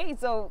 Okay,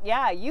 so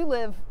yeah, you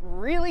live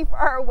really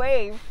far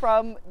away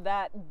from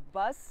that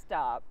bus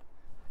stop.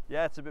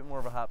 Yeah, it's a bit more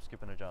of a hop,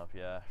 skip, and a jump,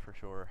 yeah, for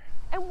sure.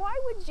 And why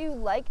would you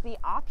like the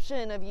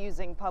option of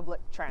using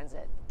public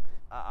transit?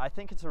 I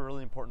think it's a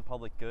really important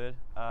public good.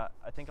 I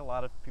think a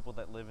lot of people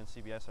that live in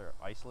CBS are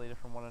isolated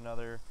from one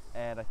another,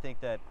 and I think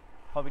that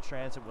public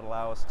transit would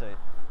allow us to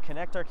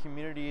connect our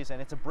communities,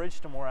 and it's a bridge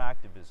to more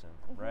activism,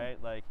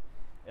 right? Like,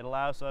 it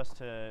allows us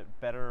to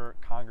better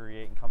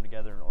congregate and come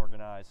together and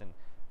organize and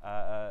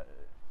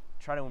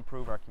try to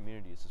improve our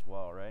communities as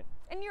well, right?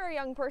 And you're a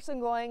young person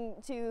going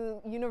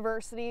to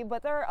university,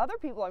 but there are other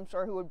people I'm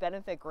sure who would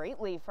benefit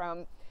greatly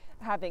from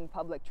having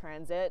public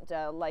transit,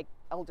 like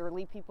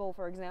elderly people,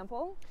 for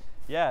example.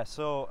 Yeah,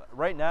 so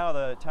right now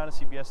the town of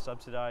CBS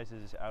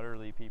subsidizes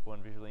elderly people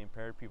and visually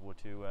impaired people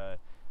to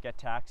get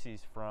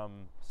taxis from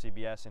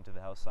CBS into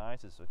the health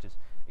sciences, which is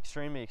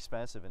extremely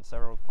expensive, and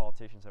several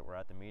politicians that were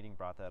at the meeting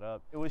brought that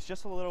up. It was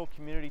just a little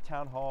community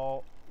town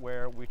hall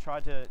where we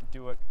tried to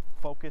do a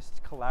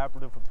focused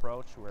collaborative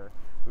approach where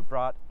we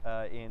brought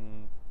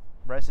in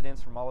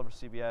residents from all over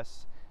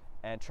CBS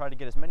and tried to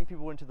get as many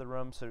people into the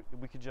room so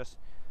we could just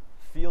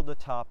field the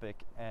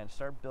topic and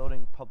start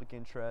building public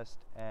interest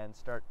and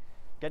start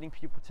getting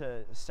people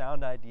to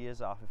sound ideas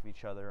off of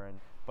each other.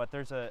 But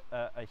there's a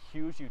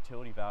huge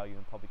utility value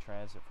in public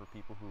transit for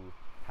people who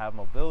have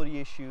mobility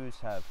issues,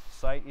 have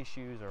sight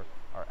issues, or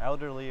are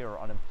elderly or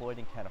unemployed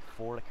and can't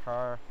afford a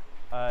car.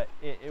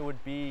 It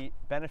would be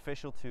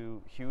beneficial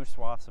to huge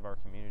swaths of our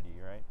community,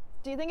 right?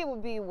 Do you think it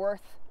would be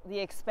worth the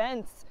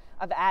expense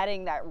of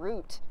adding that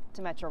route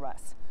to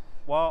Metrobus?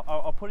 Well,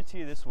 I'll put it to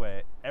you this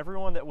way.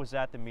 Everyone that was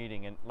at the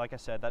meeting, and like I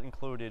said, that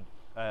included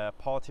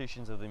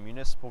politicians of the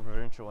municipal,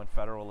 provincial, and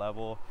federal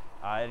level.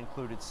 It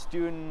included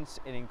students,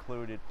 it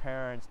included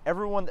parents.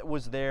 Everyone that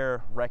was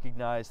there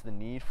recognized the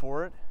need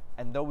for it.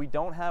 And though we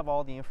don't have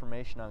all the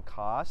information on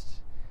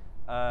costs,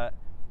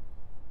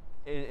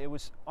 it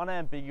was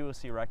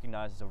unambiguously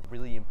recognized as a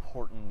really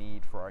important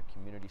need for our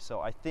community.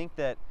 So I think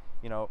that,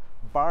 you know,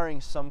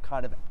 barring some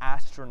kind of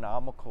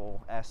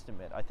astronomical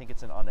estimate, I think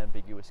it's an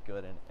unambiguous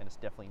good, and it's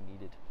definitely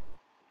needed.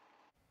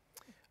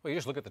 Well, you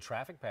just look at the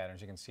traffic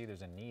patterns, you can see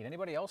there's a need.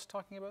 Anybody else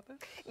talking about this?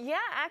 Yeah,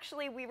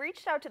 actually, we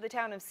reached out to the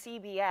town of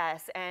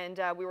CBS,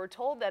 and we were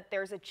told that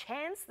there's a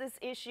chance this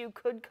issue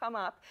could come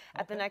up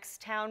at the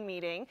next town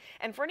meeting.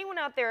 And for anyone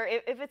out there,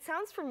 if it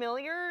sounds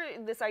familiar,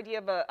 this idea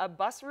of a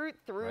bus route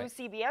through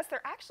CBS,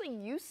 there actually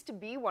used to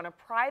be one. A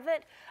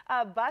private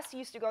bus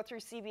used to go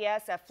through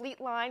CBS. A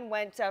Fleet Line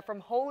went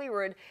from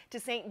Holyrood to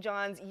St.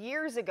 John's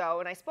years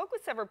ago, and I spoke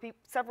with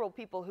several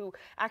people who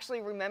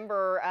actually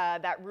remember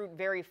that route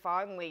very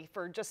fondly.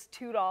 For just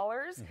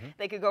 $2,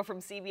 they could go from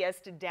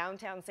CBS to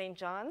downtown St.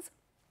 John's.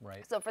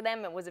 Right. So for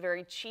them, it was a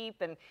very cheap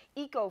and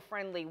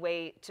eco-friendly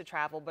way to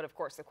travel. But of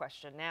course, the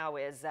question now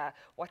is,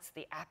 what's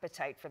the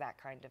appetite for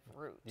that kind of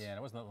route? Yeah, and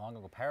it wasn't that long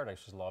ago.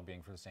 Paradise was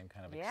lobbying for the same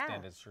kind of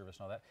extended service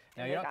and all that.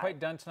 Now, And you're not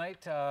quite done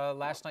tonight.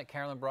 Last night,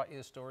 Carolyn brought you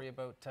a story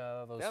about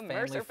those The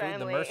Mercer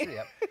family. The Mercer,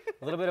 yep.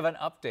 A little bit of an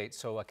update.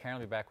 So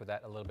Carolyn will be back with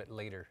that a little bit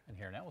later in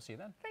here. Now, we'll see you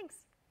then. Thanks.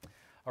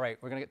 All right,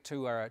 we're going to get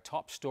to our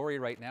top story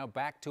right now.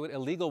 Back to it,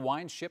 illegal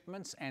wine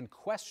shipments and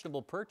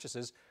questionable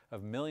purchases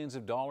of millions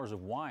of dollars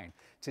of wine.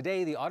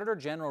 Today, the Auditor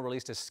General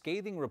released a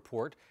scathing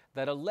report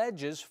that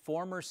alleges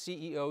former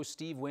CEO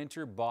Steve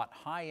Winter bought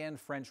high-end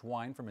French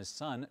wine from his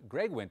son,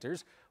 Greg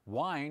Winters,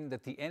 wine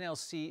that the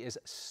NLC is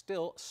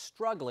still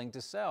struggling to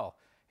sell.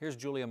 Here's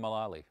Julia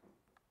Mullally.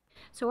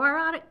 So our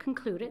audit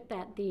concluded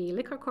that the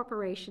Liquor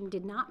Corporation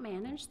did not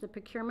manage the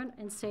procurement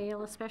and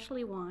sale of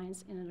specialty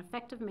wines in an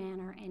effective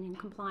manner and in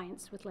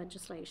compliance with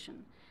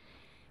legislation.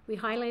 We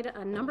highlighted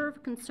a number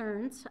of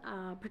concerns,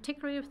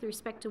 particularly with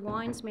respect to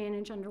wines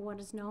managed under what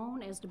is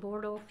known as the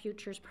Bordeaux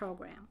Futures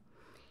Program.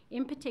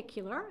 In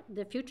particular,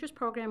 the Futures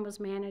Program was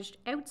managed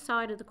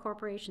outside of the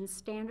corporation's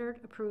standard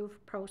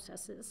approved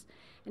processes.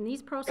 And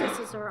these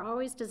processes are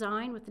always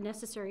designed with the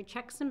necessary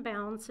checks and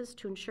balances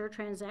to ensure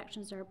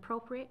transactions are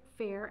appropriate,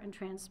 fair, and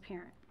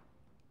transparent.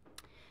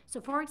 So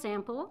for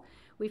example,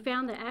 we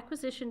found that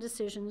acquisition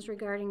decisions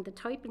regarding the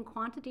type and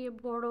quantity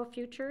of Bordeaux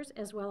Futures,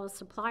 as well as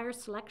supplier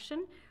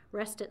selection,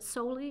 rested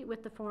solely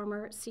with the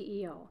former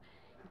CEO.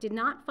 Did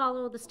not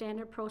follow the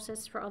standard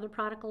process for other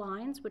product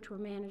lines, which were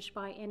managed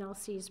by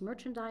NLC's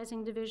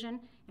merchandising division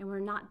and were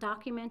not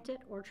documented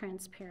or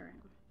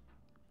transparent.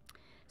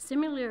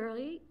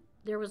 Similarly,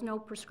 there was no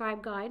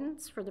prescribed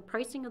guidance for the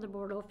pricing of the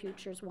Bordeaux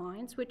Futures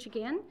wines, which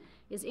again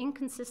is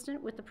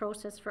inconsistent with the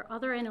process for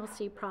other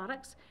NLC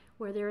products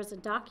where there is a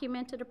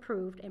documented,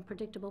 approved, and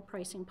predictable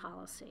pricing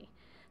policy.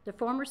 The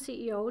former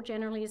CEO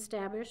generally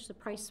established the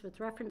price with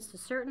reference to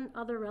certain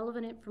other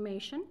relevant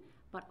information,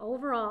 but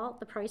overall,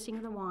 the pricing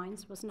of the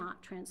wines was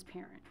not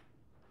transparent.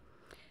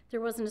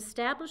 There was an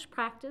established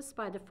practice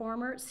by the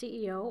former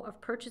CEO of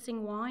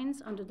purchasing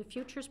wines under the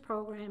futures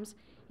programs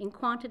in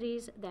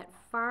quantities that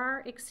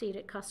far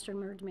exceeded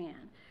customer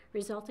demand,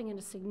 resulting in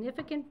a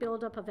significant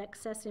buildup of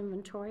excess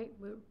inventory,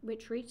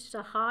 which reached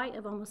a high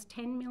of almost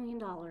 $10 million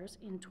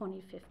in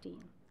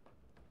 2015.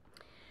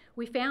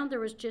 We found there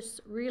was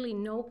just really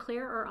no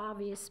clear or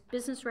obvious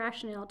business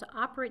rationale to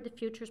operate the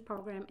futures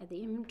program at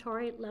the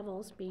inventory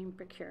levels being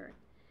procured.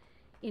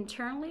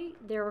 Internally,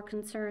 there were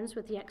concerns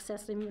with the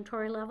excess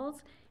inventory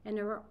levels, and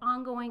there were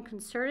ongoing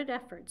concerted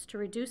efforts to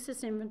reduce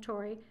this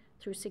inventory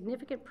through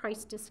significant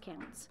price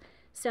discounts,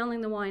 selling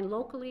the wine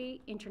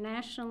locally,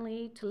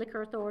 internationally, to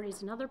liquor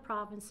authorities in other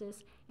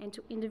provinces, and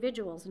to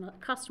individuals and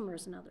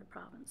customers in other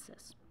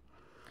provinces.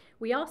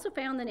 We also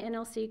found that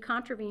NLC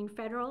contravened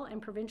federal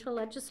and provincial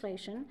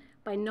legislation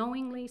by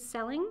knowingly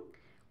selling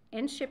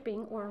and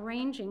shipping or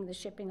arranging the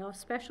shipping of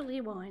specialty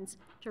wines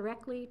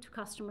directly to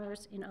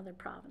customers in other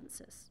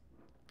provinces.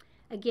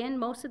 Again,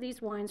 most of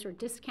these wines were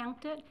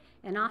discounted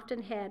and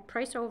often had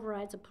price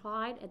overrides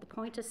applied at the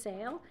point of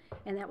sale,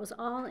 and that was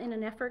all in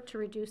an effort to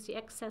reduce the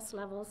excess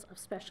levels of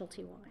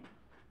specialty wine.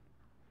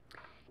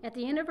 At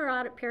the end of our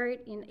audit period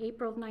in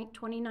April of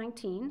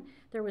 2019,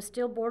 there was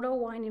still Bordeaux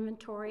wine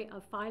inventory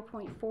of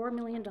 $5.4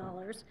 million,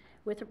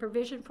 with a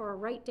provision for a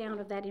write-down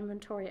of that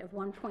inventory of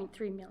 $1.3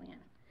 million.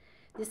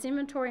 This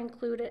inventory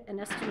included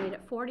an estimated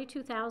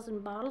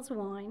 42,000 bottles of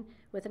wine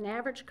with an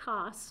average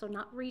cost, so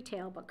not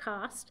retail, but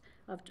cost,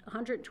 of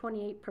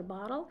 $128 per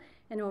bottle,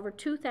 and over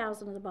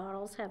 2,000 of the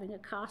bottles having a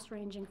cost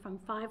ranging from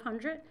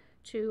 $500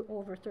 to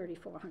over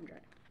 $3,400.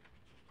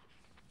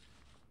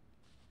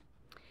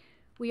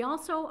 We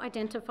also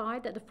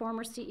identified that the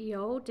former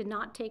CEO did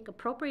not take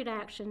appropriate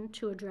action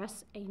to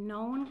address a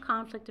known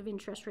conflict of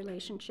interest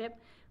relationship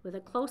with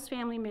a close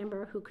family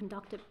member who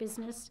conducted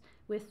business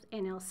with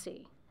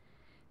NLC.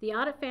 The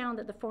audit found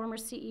that the former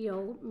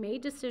CEO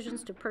made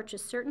decisions to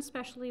purchase certain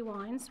specialty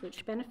wines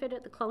which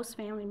benefited the close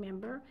family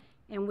member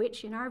and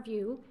which, in our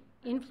view,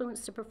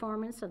 influenced the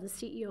performance of the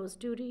CEO's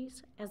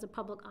duties as a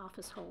public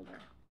office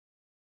holder.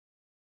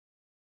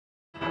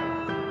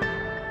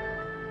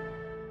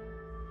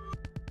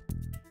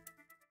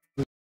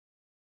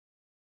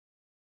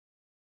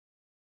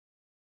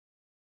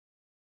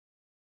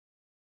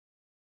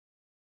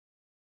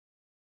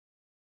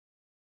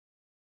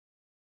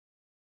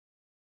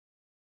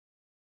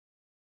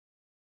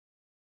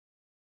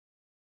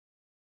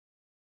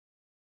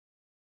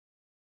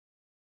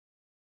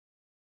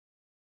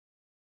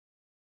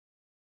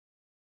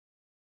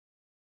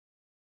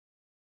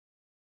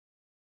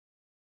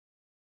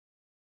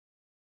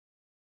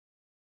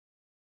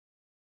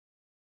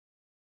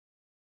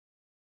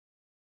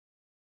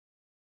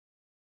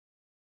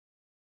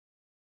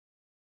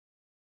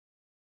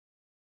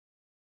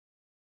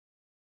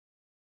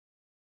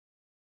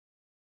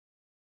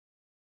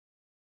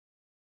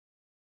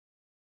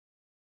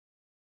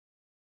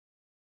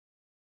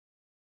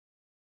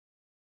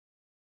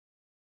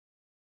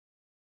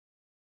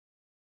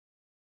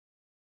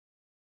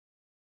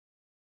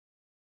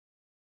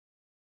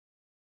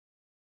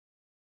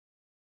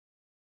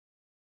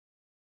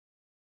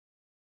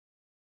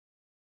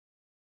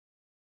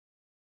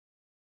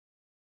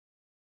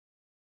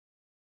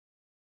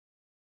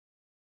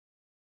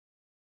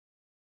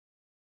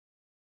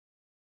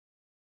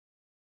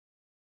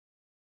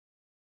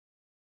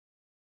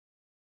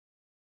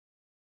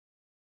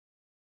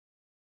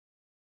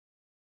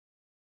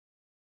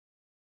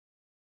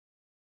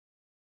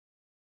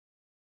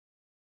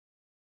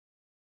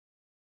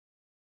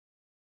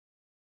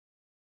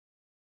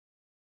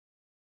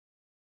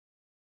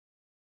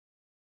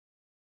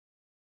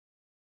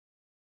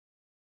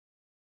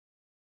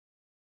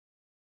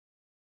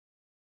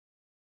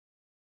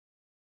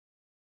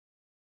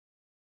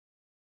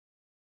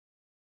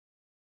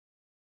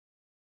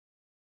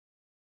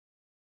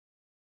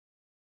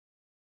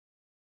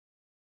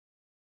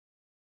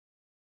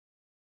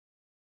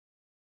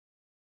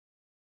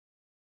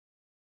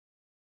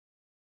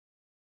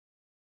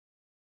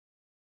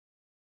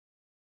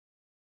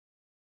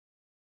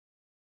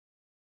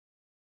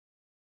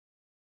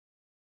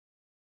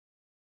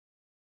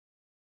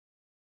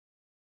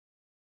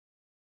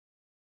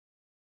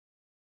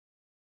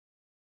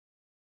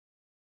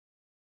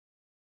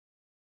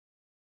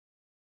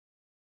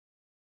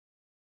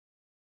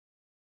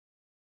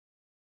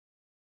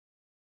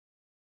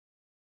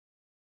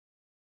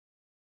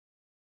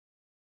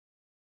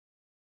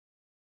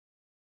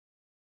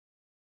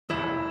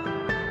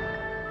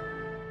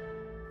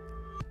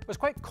 was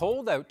quite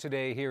cold out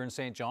today here in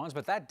St. John's,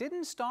 but that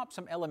didn't stop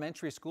some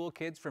elementary school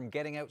kids from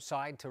getting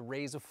outside to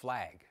raise a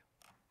flag.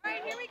 All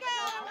right, here we go.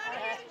 I want to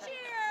hear the cheers.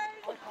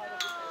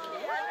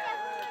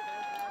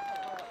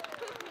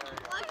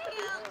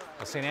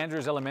 Well, St.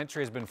 Andrews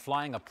Elementary has been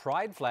flying a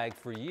pride flag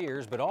for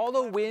years, but all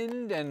the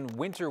wind and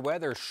winter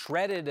weather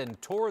shredded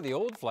and tore the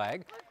old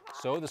flag.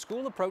 So the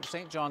school approached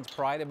St. John's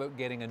Pride about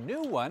getting a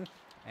new one,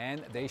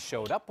 and they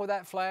showed up with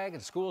that flag,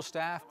 and school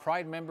staff,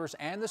 Pride members,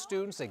 and the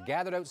students, they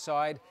gathered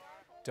outside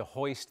to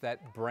hoist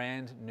that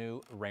brand new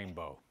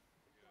rainbow.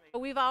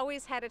 We've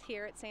always had it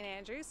here at St.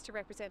 Andrews to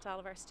represent all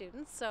of our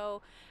students.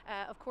 So,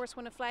 of course,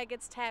 when a flag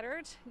gets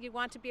tattered, you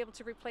want to be able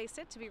to replace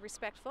it to be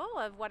respectful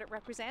of what it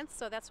represents.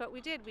 So that's what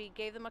we did. We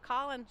gave them a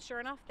call, and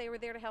sure enough, they were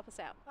there to help us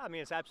out. I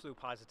mean, it's absolute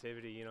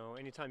positivity. You know,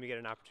 anytime you get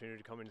an opportunity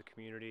to come into the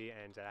community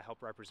and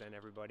help represent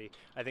everybody,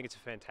 I think it's a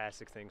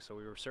fantastic thing. So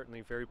we were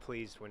certainly very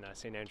pleased when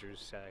St.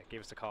 Andrews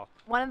gave us a call.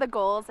 One of the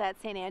goals at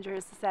St.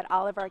 Andrews is that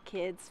all of our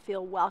kids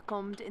feel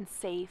welcomed and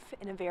safe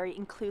in a very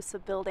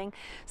inclusive building.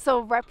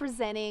 So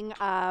representing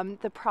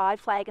the Pride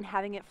flag and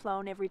having it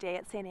flown every day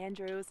at St.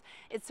 Andrews,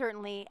 it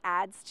certainly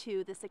adds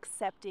to this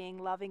accepting,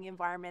 loving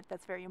environment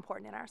that's very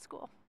important in our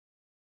school.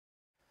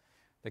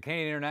 The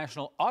Canadian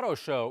International Auto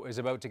Show is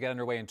about to get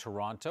underway in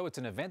Toronto. It's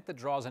an event that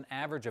draws an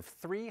average of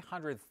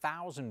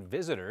 300,000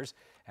 visitors.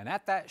 And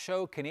at that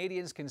show,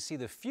 Canadians can see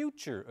the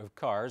future of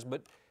cars,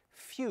 but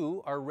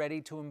few are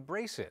ready to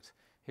embrace it.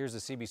 Here's the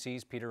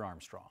CBC's Peter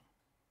Armstrong.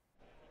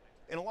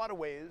 In a lot of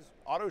ways,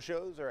 auto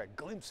shows are a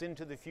glimpse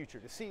into the future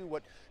to see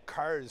what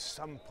cars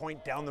some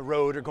point down the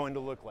road are going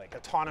to look like.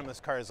 Autonomous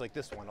cars like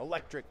this one,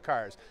 electric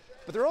cars.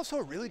 But they're also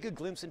a really good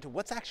glimpse into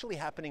what's actually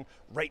happening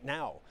right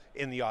now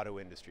in the auto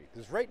industry.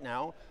 Because right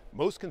now,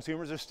 most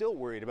consumers are still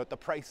worried about the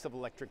price of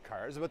electric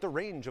cars, about the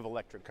range of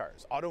electric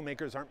cars.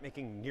 Automakers aren't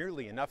making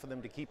nearly enough of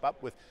them to keep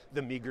up with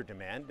the meager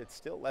demand. It's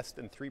still less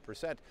than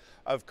 3%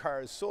 of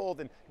cars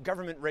sold, and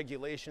government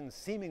regulations,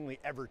 seemingly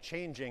ever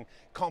changing,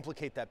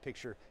 complicate that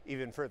picture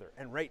even further.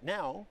 And right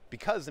now,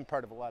 because in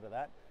part of a lot of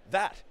that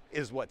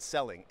is what's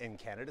selling in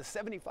Canada.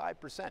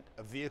 75%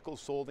 of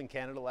vehicles sold in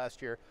Canada last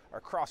year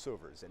are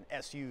crossovers and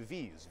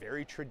SUVs,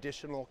 very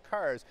traditional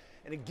cars.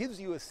 And it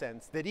gives you a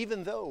sense that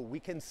even though we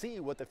can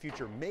see what the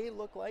future may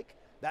look like,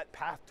 that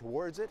path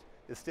towards it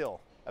is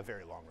still a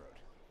very long road.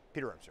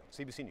 Peter Armstrong,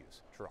 CBC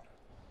News, Toronto.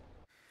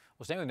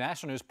 Well, staying with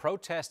national news,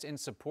 protests in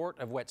support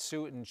of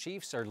Wet'suwet'en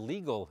Chiefs are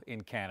legal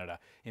in Canada.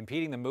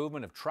 Impeding the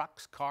movement of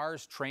trucks,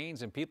 cars,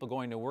 trains, and people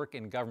going to work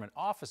in government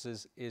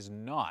offices is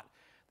not.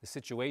 The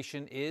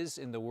situation is,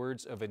 in the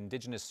words of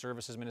Indigenous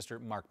Services Minister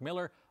Mark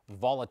Miller,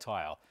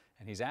 volatile,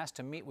 and he's asked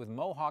to meet with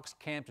Mohawks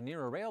camped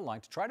near a rail line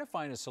to try to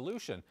find a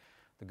solution.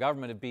 The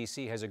government of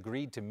BC has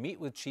agreed to meet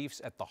with chiefs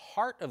at the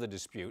heart of the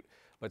dispute,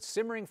 but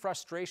simmering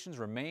frustrations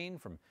remain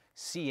from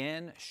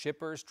CN,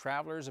 shippers,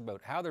 travelers about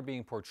how they're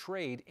being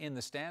portrayed in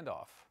the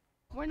standoff.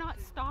 We're not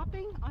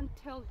stopping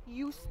until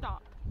you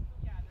stop.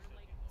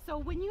 So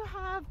when you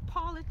have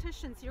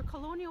politicians, your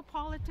colonial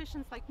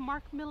politicians like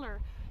Mark Miller,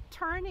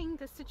 turning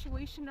the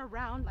situation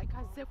around like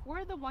as if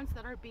we're the ones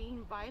that are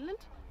being violent,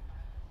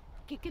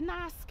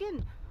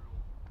 kikinaskin.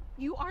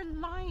 You are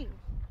lying.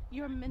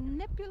 You're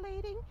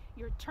manipulating.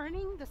 You're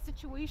turning the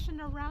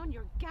situation around.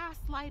 You're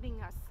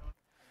gaslighting us.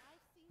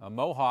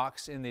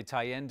 Mohawks in the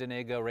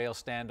Tyendinaga rail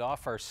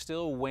standoff are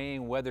still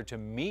weighing whether to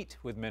meet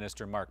with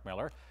Minister Mark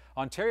Miller.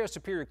 Ontario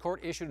Superior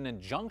Court issued an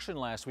injunction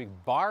last week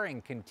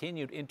barring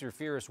continued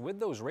interference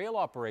with those rail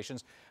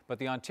operations, but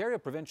the Ontario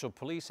Provincial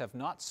Police have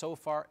not so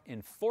far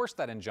enforced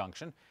that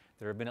injunction.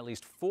 There have been at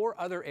least 4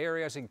 other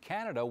areas in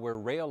Canada where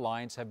rail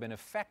lines have been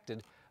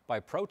affected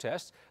by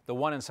protests. The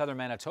one in southern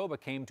Manitoba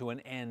came to an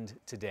end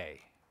today.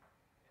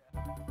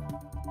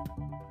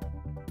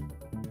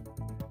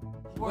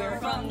 We're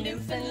from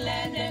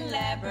Newfoundland and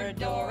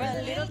Labrador,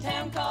 a little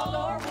town called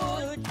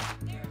Orwood.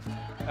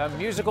 A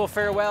musical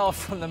farewell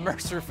from the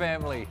Mercer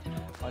family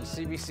on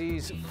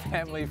CBC's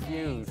Family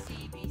Feud.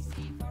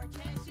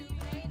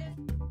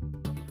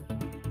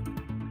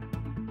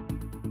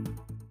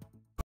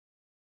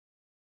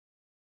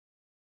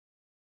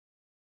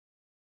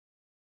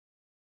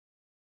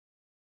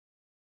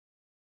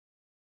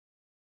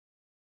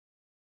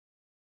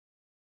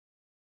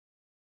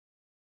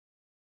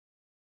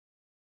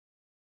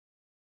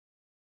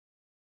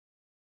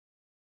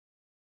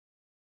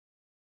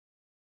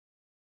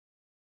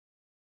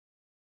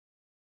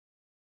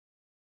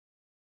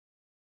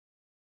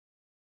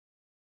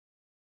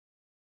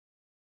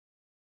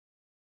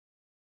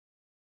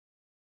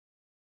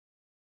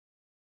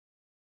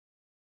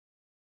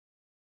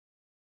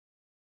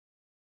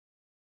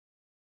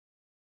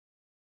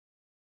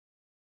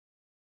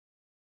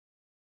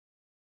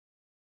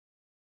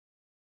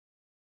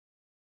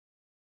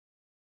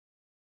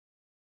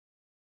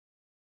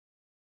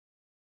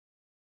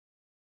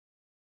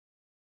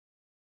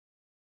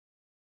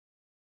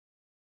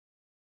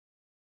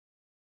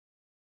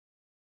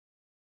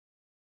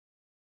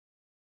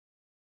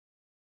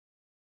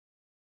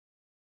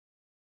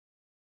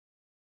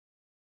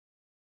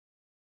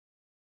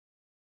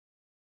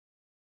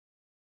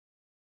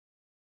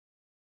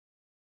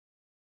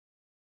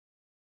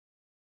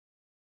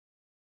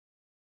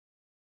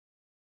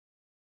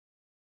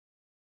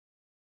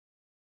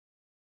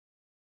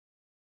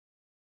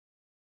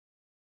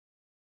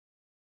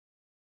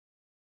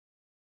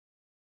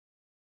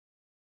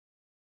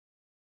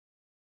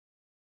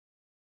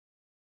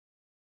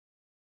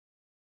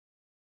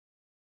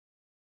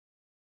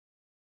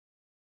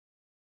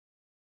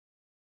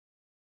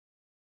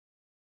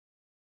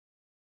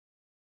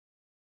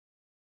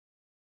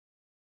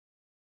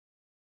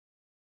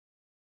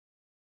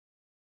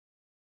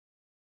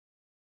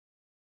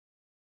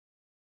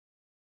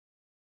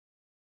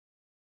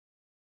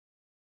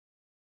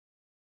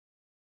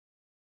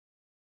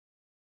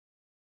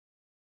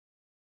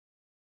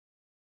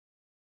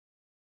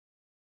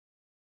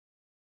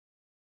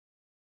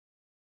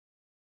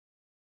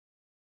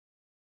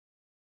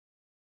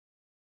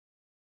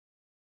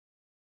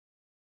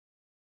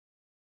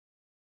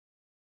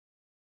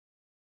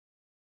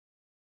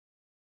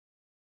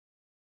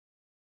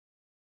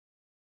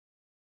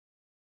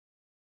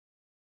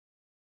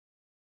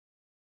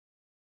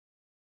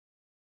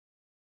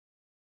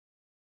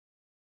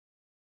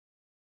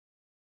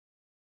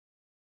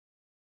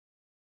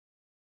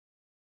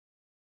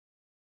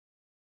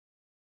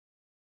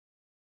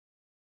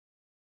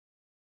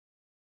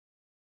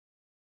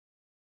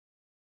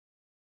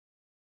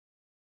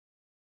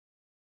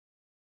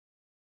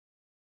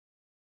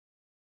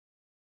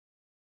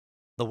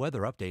 The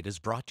weather update is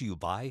brought to you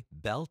by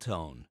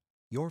Belltone,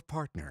 your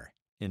partner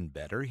in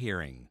better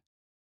hearing.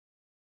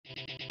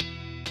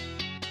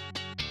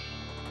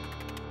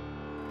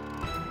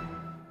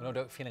 No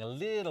doubt feeling a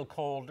little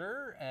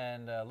colder,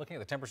 and looking at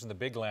the temperatures in the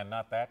Big Land,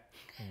 not that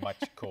much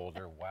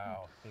colder.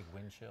 Wow, big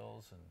wind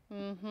chills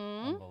and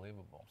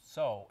unbelievable.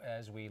 So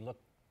as we look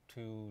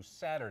to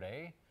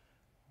Saturday,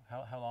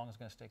 how long is it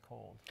going to stay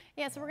cold?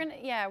 Yeah, so we're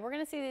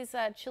gonna see these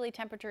chilly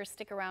temperatures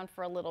stick around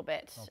for a little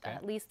bit,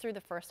 at least through the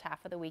first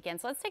half of the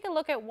weekend. So let's take a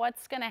look at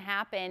what's going to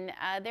happen.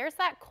 There's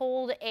that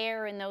cold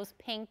air in those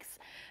pinks.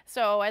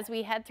 So as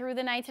we head through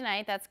the night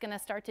tonight, that's going to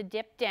start to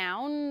dip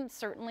down,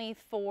 certainly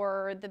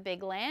for the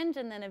Big Land,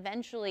 and then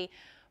eventually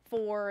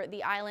for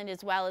the island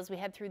as well as we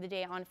head through the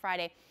day on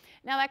Friday.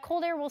 Now that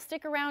cold air will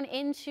stick around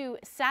into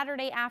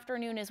Saturday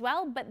afternoon as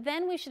well, but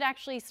then we should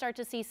actually start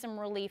to see some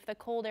relief. The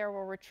cold air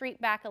will retreat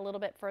back a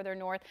little bit further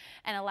north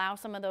and allow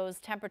some of those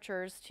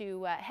temperatures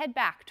to head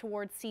back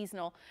towards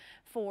seasonal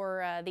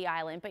for the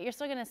island, but you're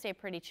still going to stay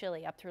pretty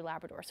chilly up through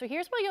Labrador. So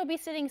here's where you'll be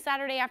sitting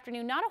Saturday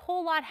afternoon. Not a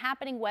whole lot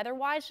happening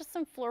weather-wise, just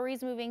some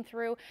flurries moving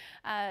through.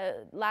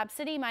 Lab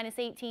City,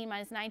 -18,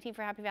 -19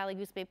 for Happy Valley,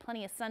 Goose Bay,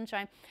 plenty of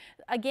sunshine.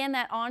 Again,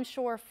 that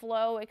onshore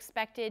flow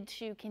expected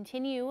to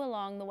continue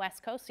along the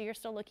west coast, so you're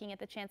still looking at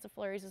the chance of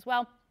flurries as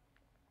well.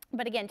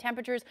 But again,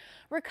 temperatures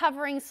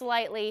recovering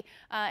slightly,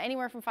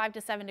 anywhere from 5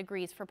 to 7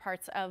 degrees for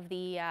parts of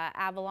the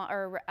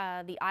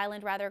the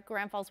island rather.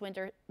 Grand Falls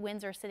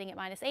winds are sitting at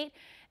 -8,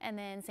 and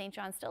then St.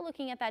 John's still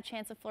looking at that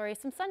chance of flurries.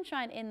 Some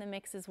sunshine in the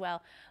mix as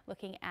well,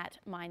 looking at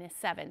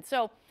 -7.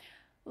 So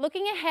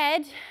looking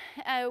ahead,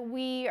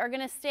 we are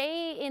going to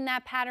stay in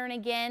that pattern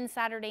again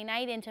Saturday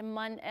night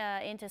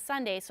into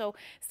Sunday. So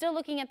still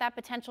looking at that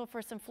potential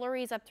for some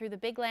flurries up through the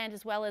Big Land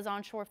as well as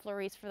onshore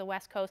flurries for the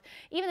west coast.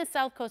 Even the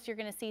south coast, you're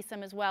going to see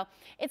some as well.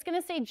 It's going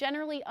to stay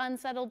generally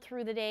unsettled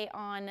through the day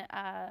on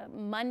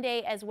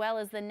Monday as well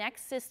as the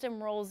next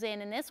system rolls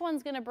in. And this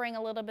one's going to bring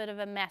a little bit of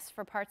a mess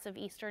for parts of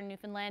eastern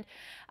Newfoundland.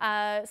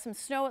 Some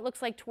snow, it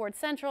looks like, towards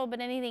central, but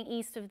anything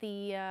east of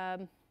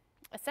the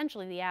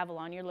essentially the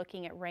Avalon, you're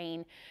looking at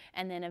rain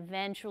and then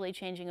eventually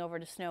changing over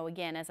to snow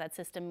again as that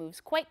system moves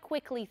quite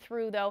quickly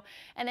through though.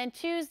 And then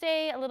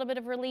Tuesday, a little bit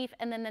of relief,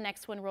 and then the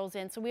next one rolls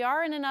in. So we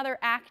are in another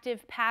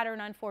active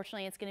pattern,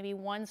 unfortunately. It's going to be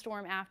one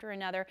storm after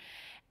another.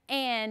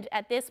 And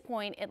at this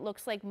point, it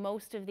looks like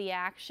most of the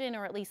action,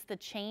 or at least the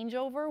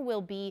changeover,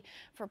 will be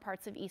for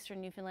parts of eastern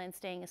Newfoundland,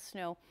 staying as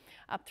snow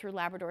up through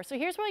Labrador. So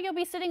here's where you'll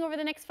be sitting over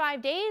the next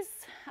 5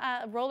 days,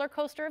 roller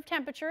coaster of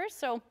temperatures.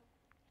 So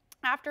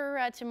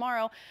after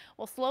tomorrow,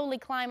 we'll slowly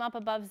climb up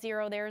above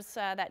zero. There's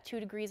that 2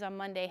 degrees on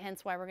Monday,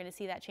 hence why we're going to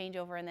see that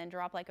changeover and then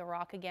drop like a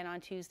rock again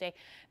on Tuesday.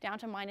 Down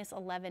to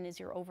 -11 is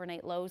your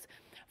overnight lows.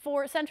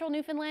 For central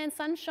Newfoundland,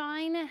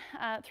 sunshine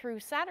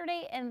through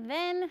Saturday and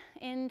then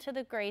into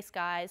the gray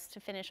skies to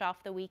finish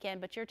off the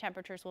weekend, but your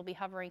temperatures will be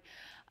hovering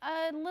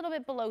a little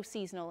bit below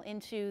seasonal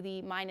into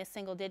the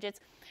 -single digits.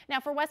 Now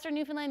for western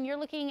Newfoundland, you're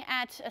looking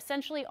at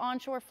essentially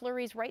onshore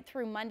flurries right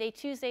through Monday,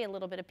 Tuesday, a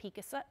little bit of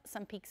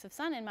some peaks of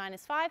sun and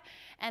 -5.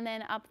 And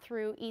then up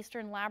through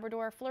eastern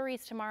Labrador,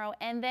 flurries tomorrow,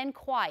 and then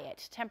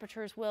quiet.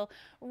 Temperatures will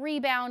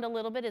rebound a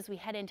little bit as we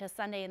head into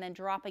Sunday and then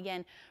drop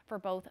again for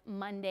both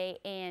Monday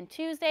and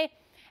Tuesday.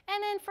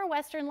 And then for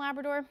western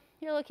Labrador,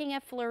 you're looking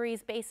at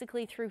flurries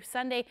basically through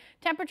Sunday.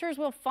 Temperatures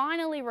will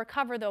finally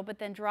recover though, but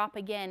then drop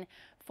again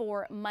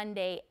for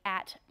Monday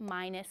at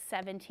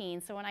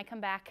 -17. So when I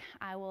come back,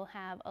 I will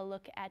have a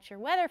look at your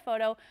weather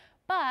photo,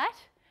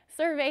 but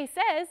survey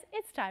says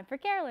it's time for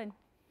Carolyn.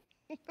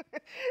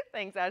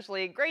 Thanks,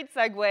 Ashley. Great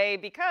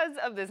segue because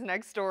of this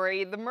next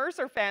story. The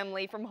Mercer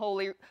family from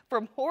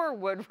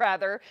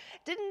Horwood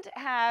didn't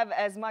have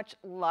as much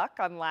luck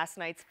on last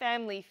night's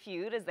Family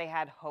Feud as they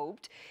had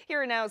hoped.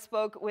 Here Now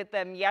spoke with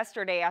them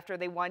yesterday after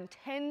they won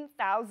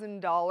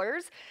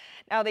 $10,000.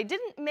 Now, they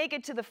didn't make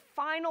it to the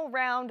final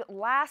round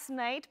last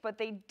night, but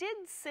they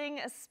did sing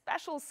a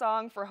special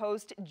song for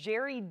host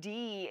Jerry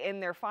D in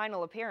their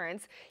final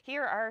appearance.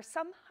 Here are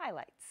some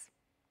highlights.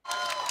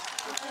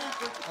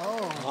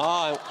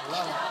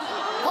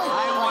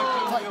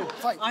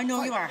 Fight. I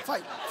know you are.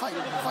 Fight.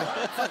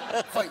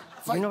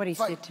 You know what he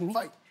said to me?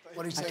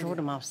 What did he say? I told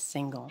him I was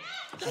single.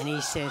 And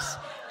he says,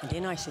 and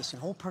then I says,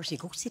 oh, Percy,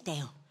 go sit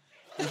down.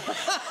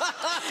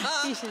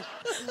 He says,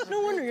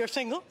 no wonder you're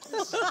single.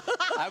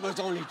 I was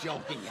only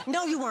joking.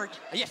 No, you weren't.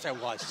 Yes, I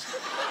was.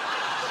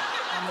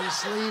 I'm going to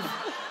sleeve.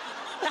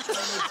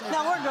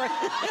 No, we're good.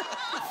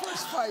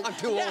 First fight. I'm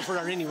too old for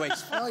that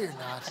anyways. No, you're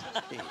not.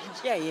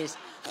 Yeah, he is.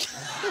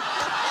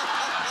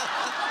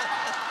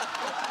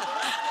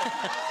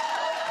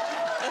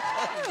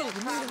 You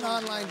meet an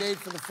online date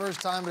for the first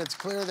time, but it's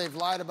clear they've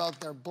lied about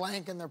their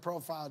blank in their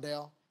profile,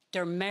 Dale.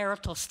 Their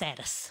marital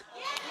status.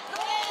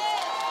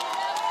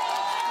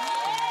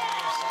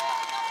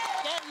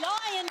 That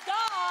lying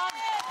dog.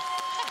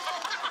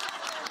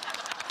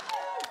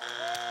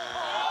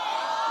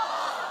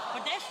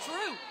 But that's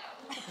true.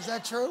 Is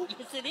that true?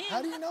 Yes, it is.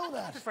 How do you know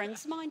that?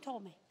 Friends of mine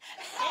told me.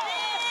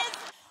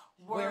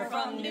 We're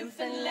from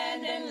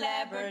Newfoundland and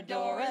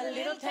Labrador, a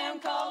little town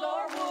called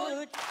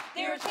Horwood.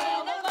 There are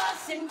 12 of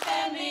us in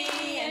family,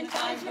 and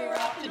times were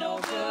up to no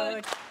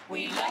good.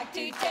 We'd like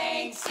to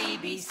thank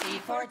CBC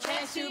for a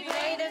chance to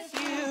play the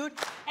flute,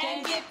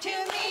 and give to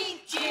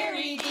me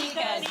Jerry D,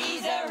 cause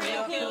he's a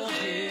real cool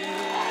dude.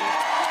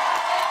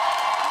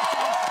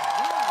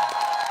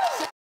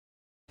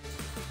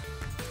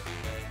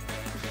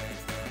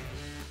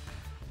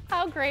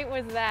 How great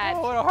was that?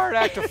 Oh, what a hard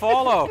act to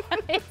follow.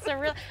 It's a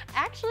real,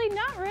 actually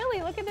not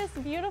really. Look at this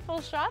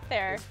beautiful shot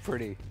there. It's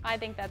pretty. I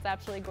think that's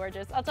absolutely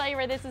gorgeous. I'll tell you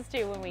where this is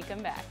too when we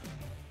come back.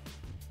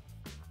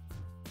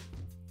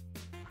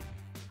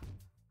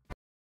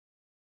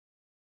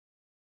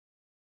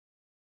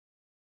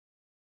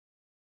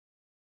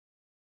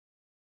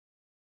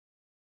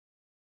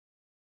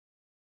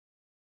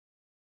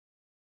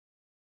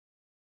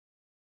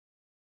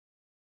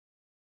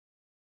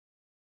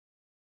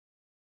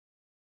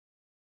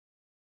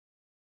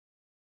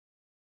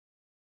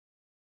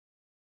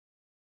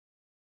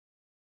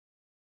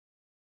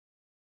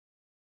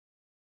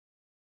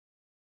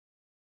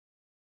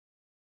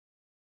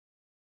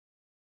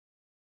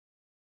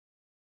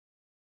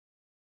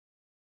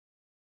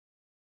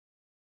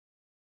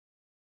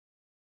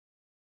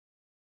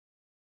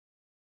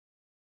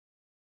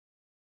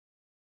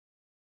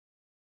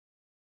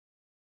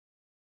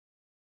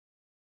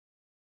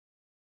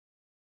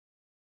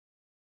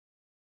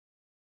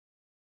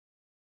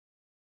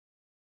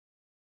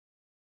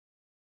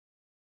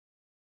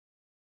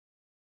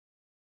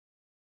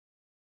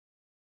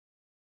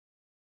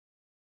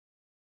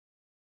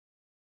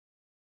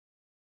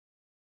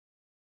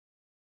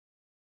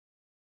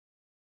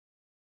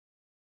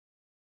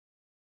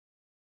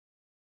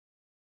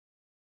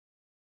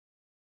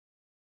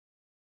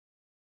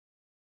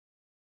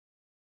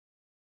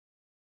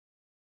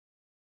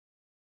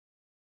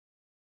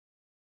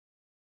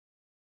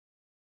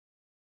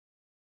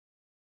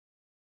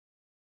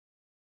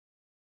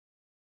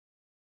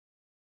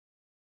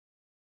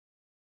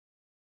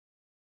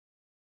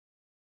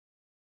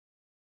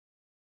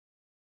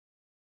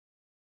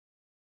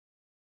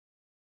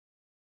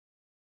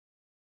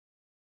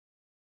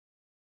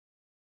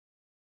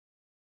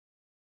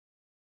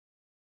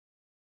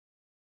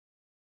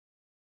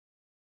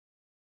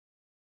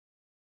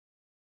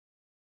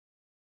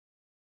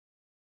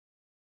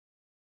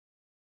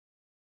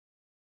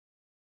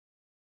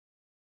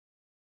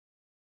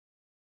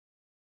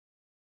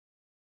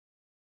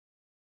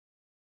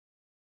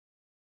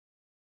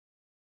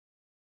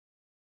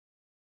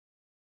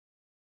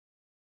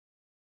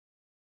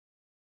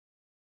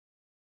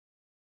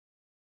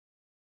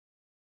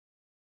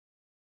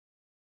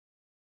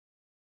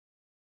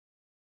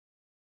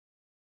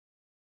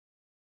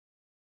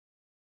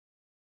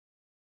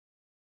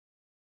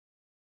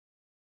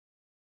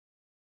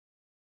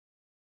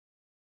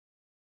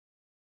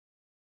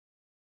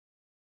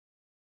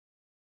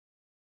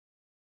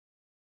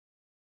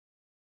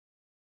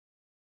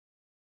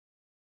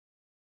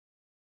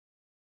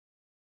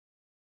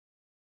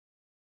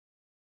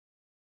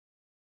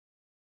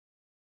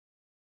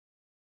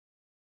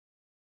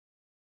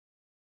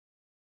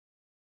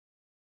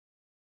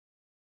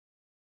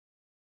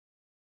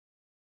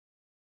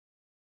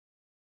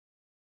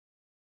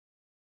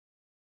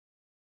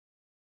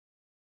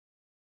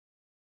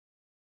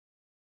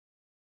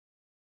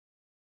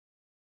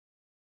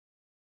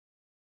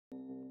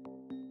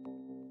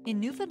 In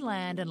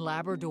Newfoundland and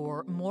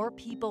Labrador, more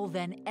people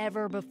than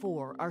ever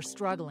before are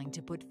struggling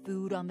to put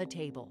food on the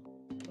table.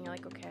 You're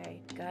like,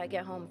 okay, gotta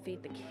get home,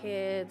 feed the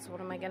kids.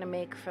 What am I gonna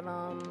make for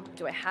them?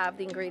 Do I have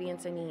the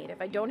ingredients I need? If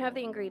I don't have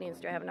the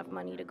ingredients, do I have enough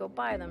money to go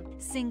buy them?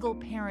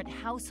 Single-parent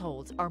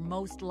households are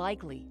most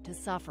likely to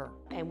suffer.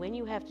 And when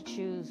you have to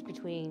choose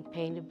between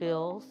paying the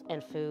bills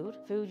and food,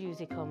 food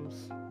usually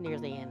comes near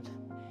the end.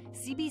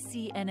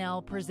 CBC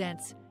NL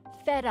presents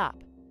Fed Up,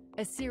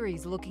 a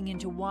series looking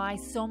into why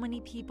so many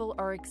people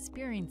are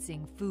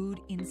experiencing food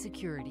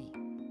insecurity.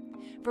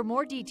 For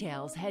more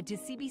details, head to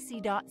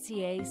cbc.ca/NL.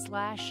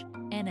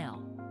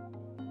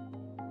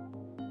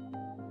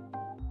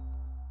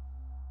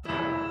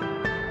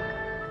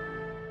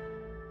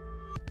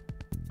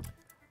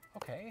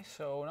 Okay,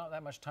 so not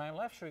that much time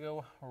left. Should we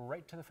go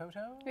right to the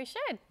photo? We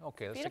should.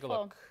 Okay, let's Beautiful. take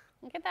a look.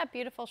 Look at that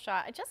beautiful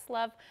shot. I just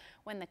love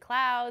when the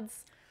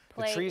clouds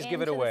play The trees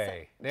give it into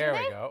away. There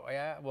we go.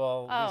 Yeah,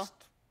 well, Oh. at least,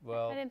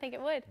 well, I didn't think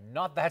it would.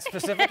 not that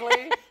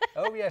specifically.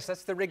 Oh yes,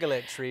 that's the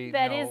Rigolette tree.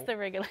 That no. is the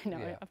Rigolette. No,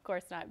 Yeah. of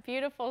course not.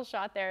 Beautiful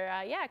shot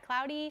there. Yeah,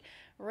 cloudy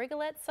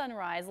Rigolette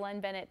sunrise.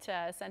 Len Bennett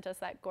sent us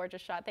that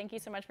gorgeous shot. Thank you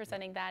so much for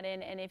sending that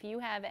in. And if you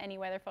have any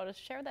weather photos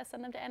to share with us,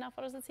 send them to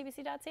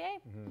nlphotos@cbc.ca.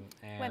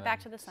 Went back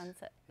to the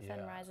sunset,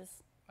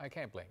 sunrises. I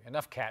can't blame.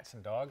 Enough cats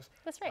and dogs.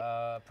 That's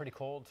right. Pretty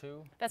cold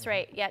too. That's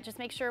right. Yeah, just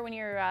make sure when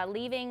you're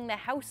leaving the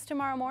house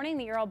tomorrow morning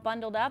that you're all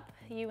bundled up,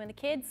 you and the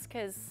kids,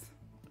 because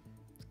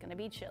it's going to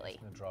be chilly.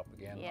 It's going to drop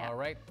again. Yeah. All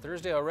right,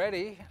 Thursday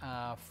already.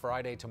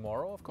 Friday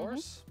tomorrow, of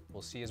course.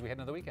 We'll see you as we head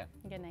into the weekend.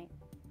 Good night.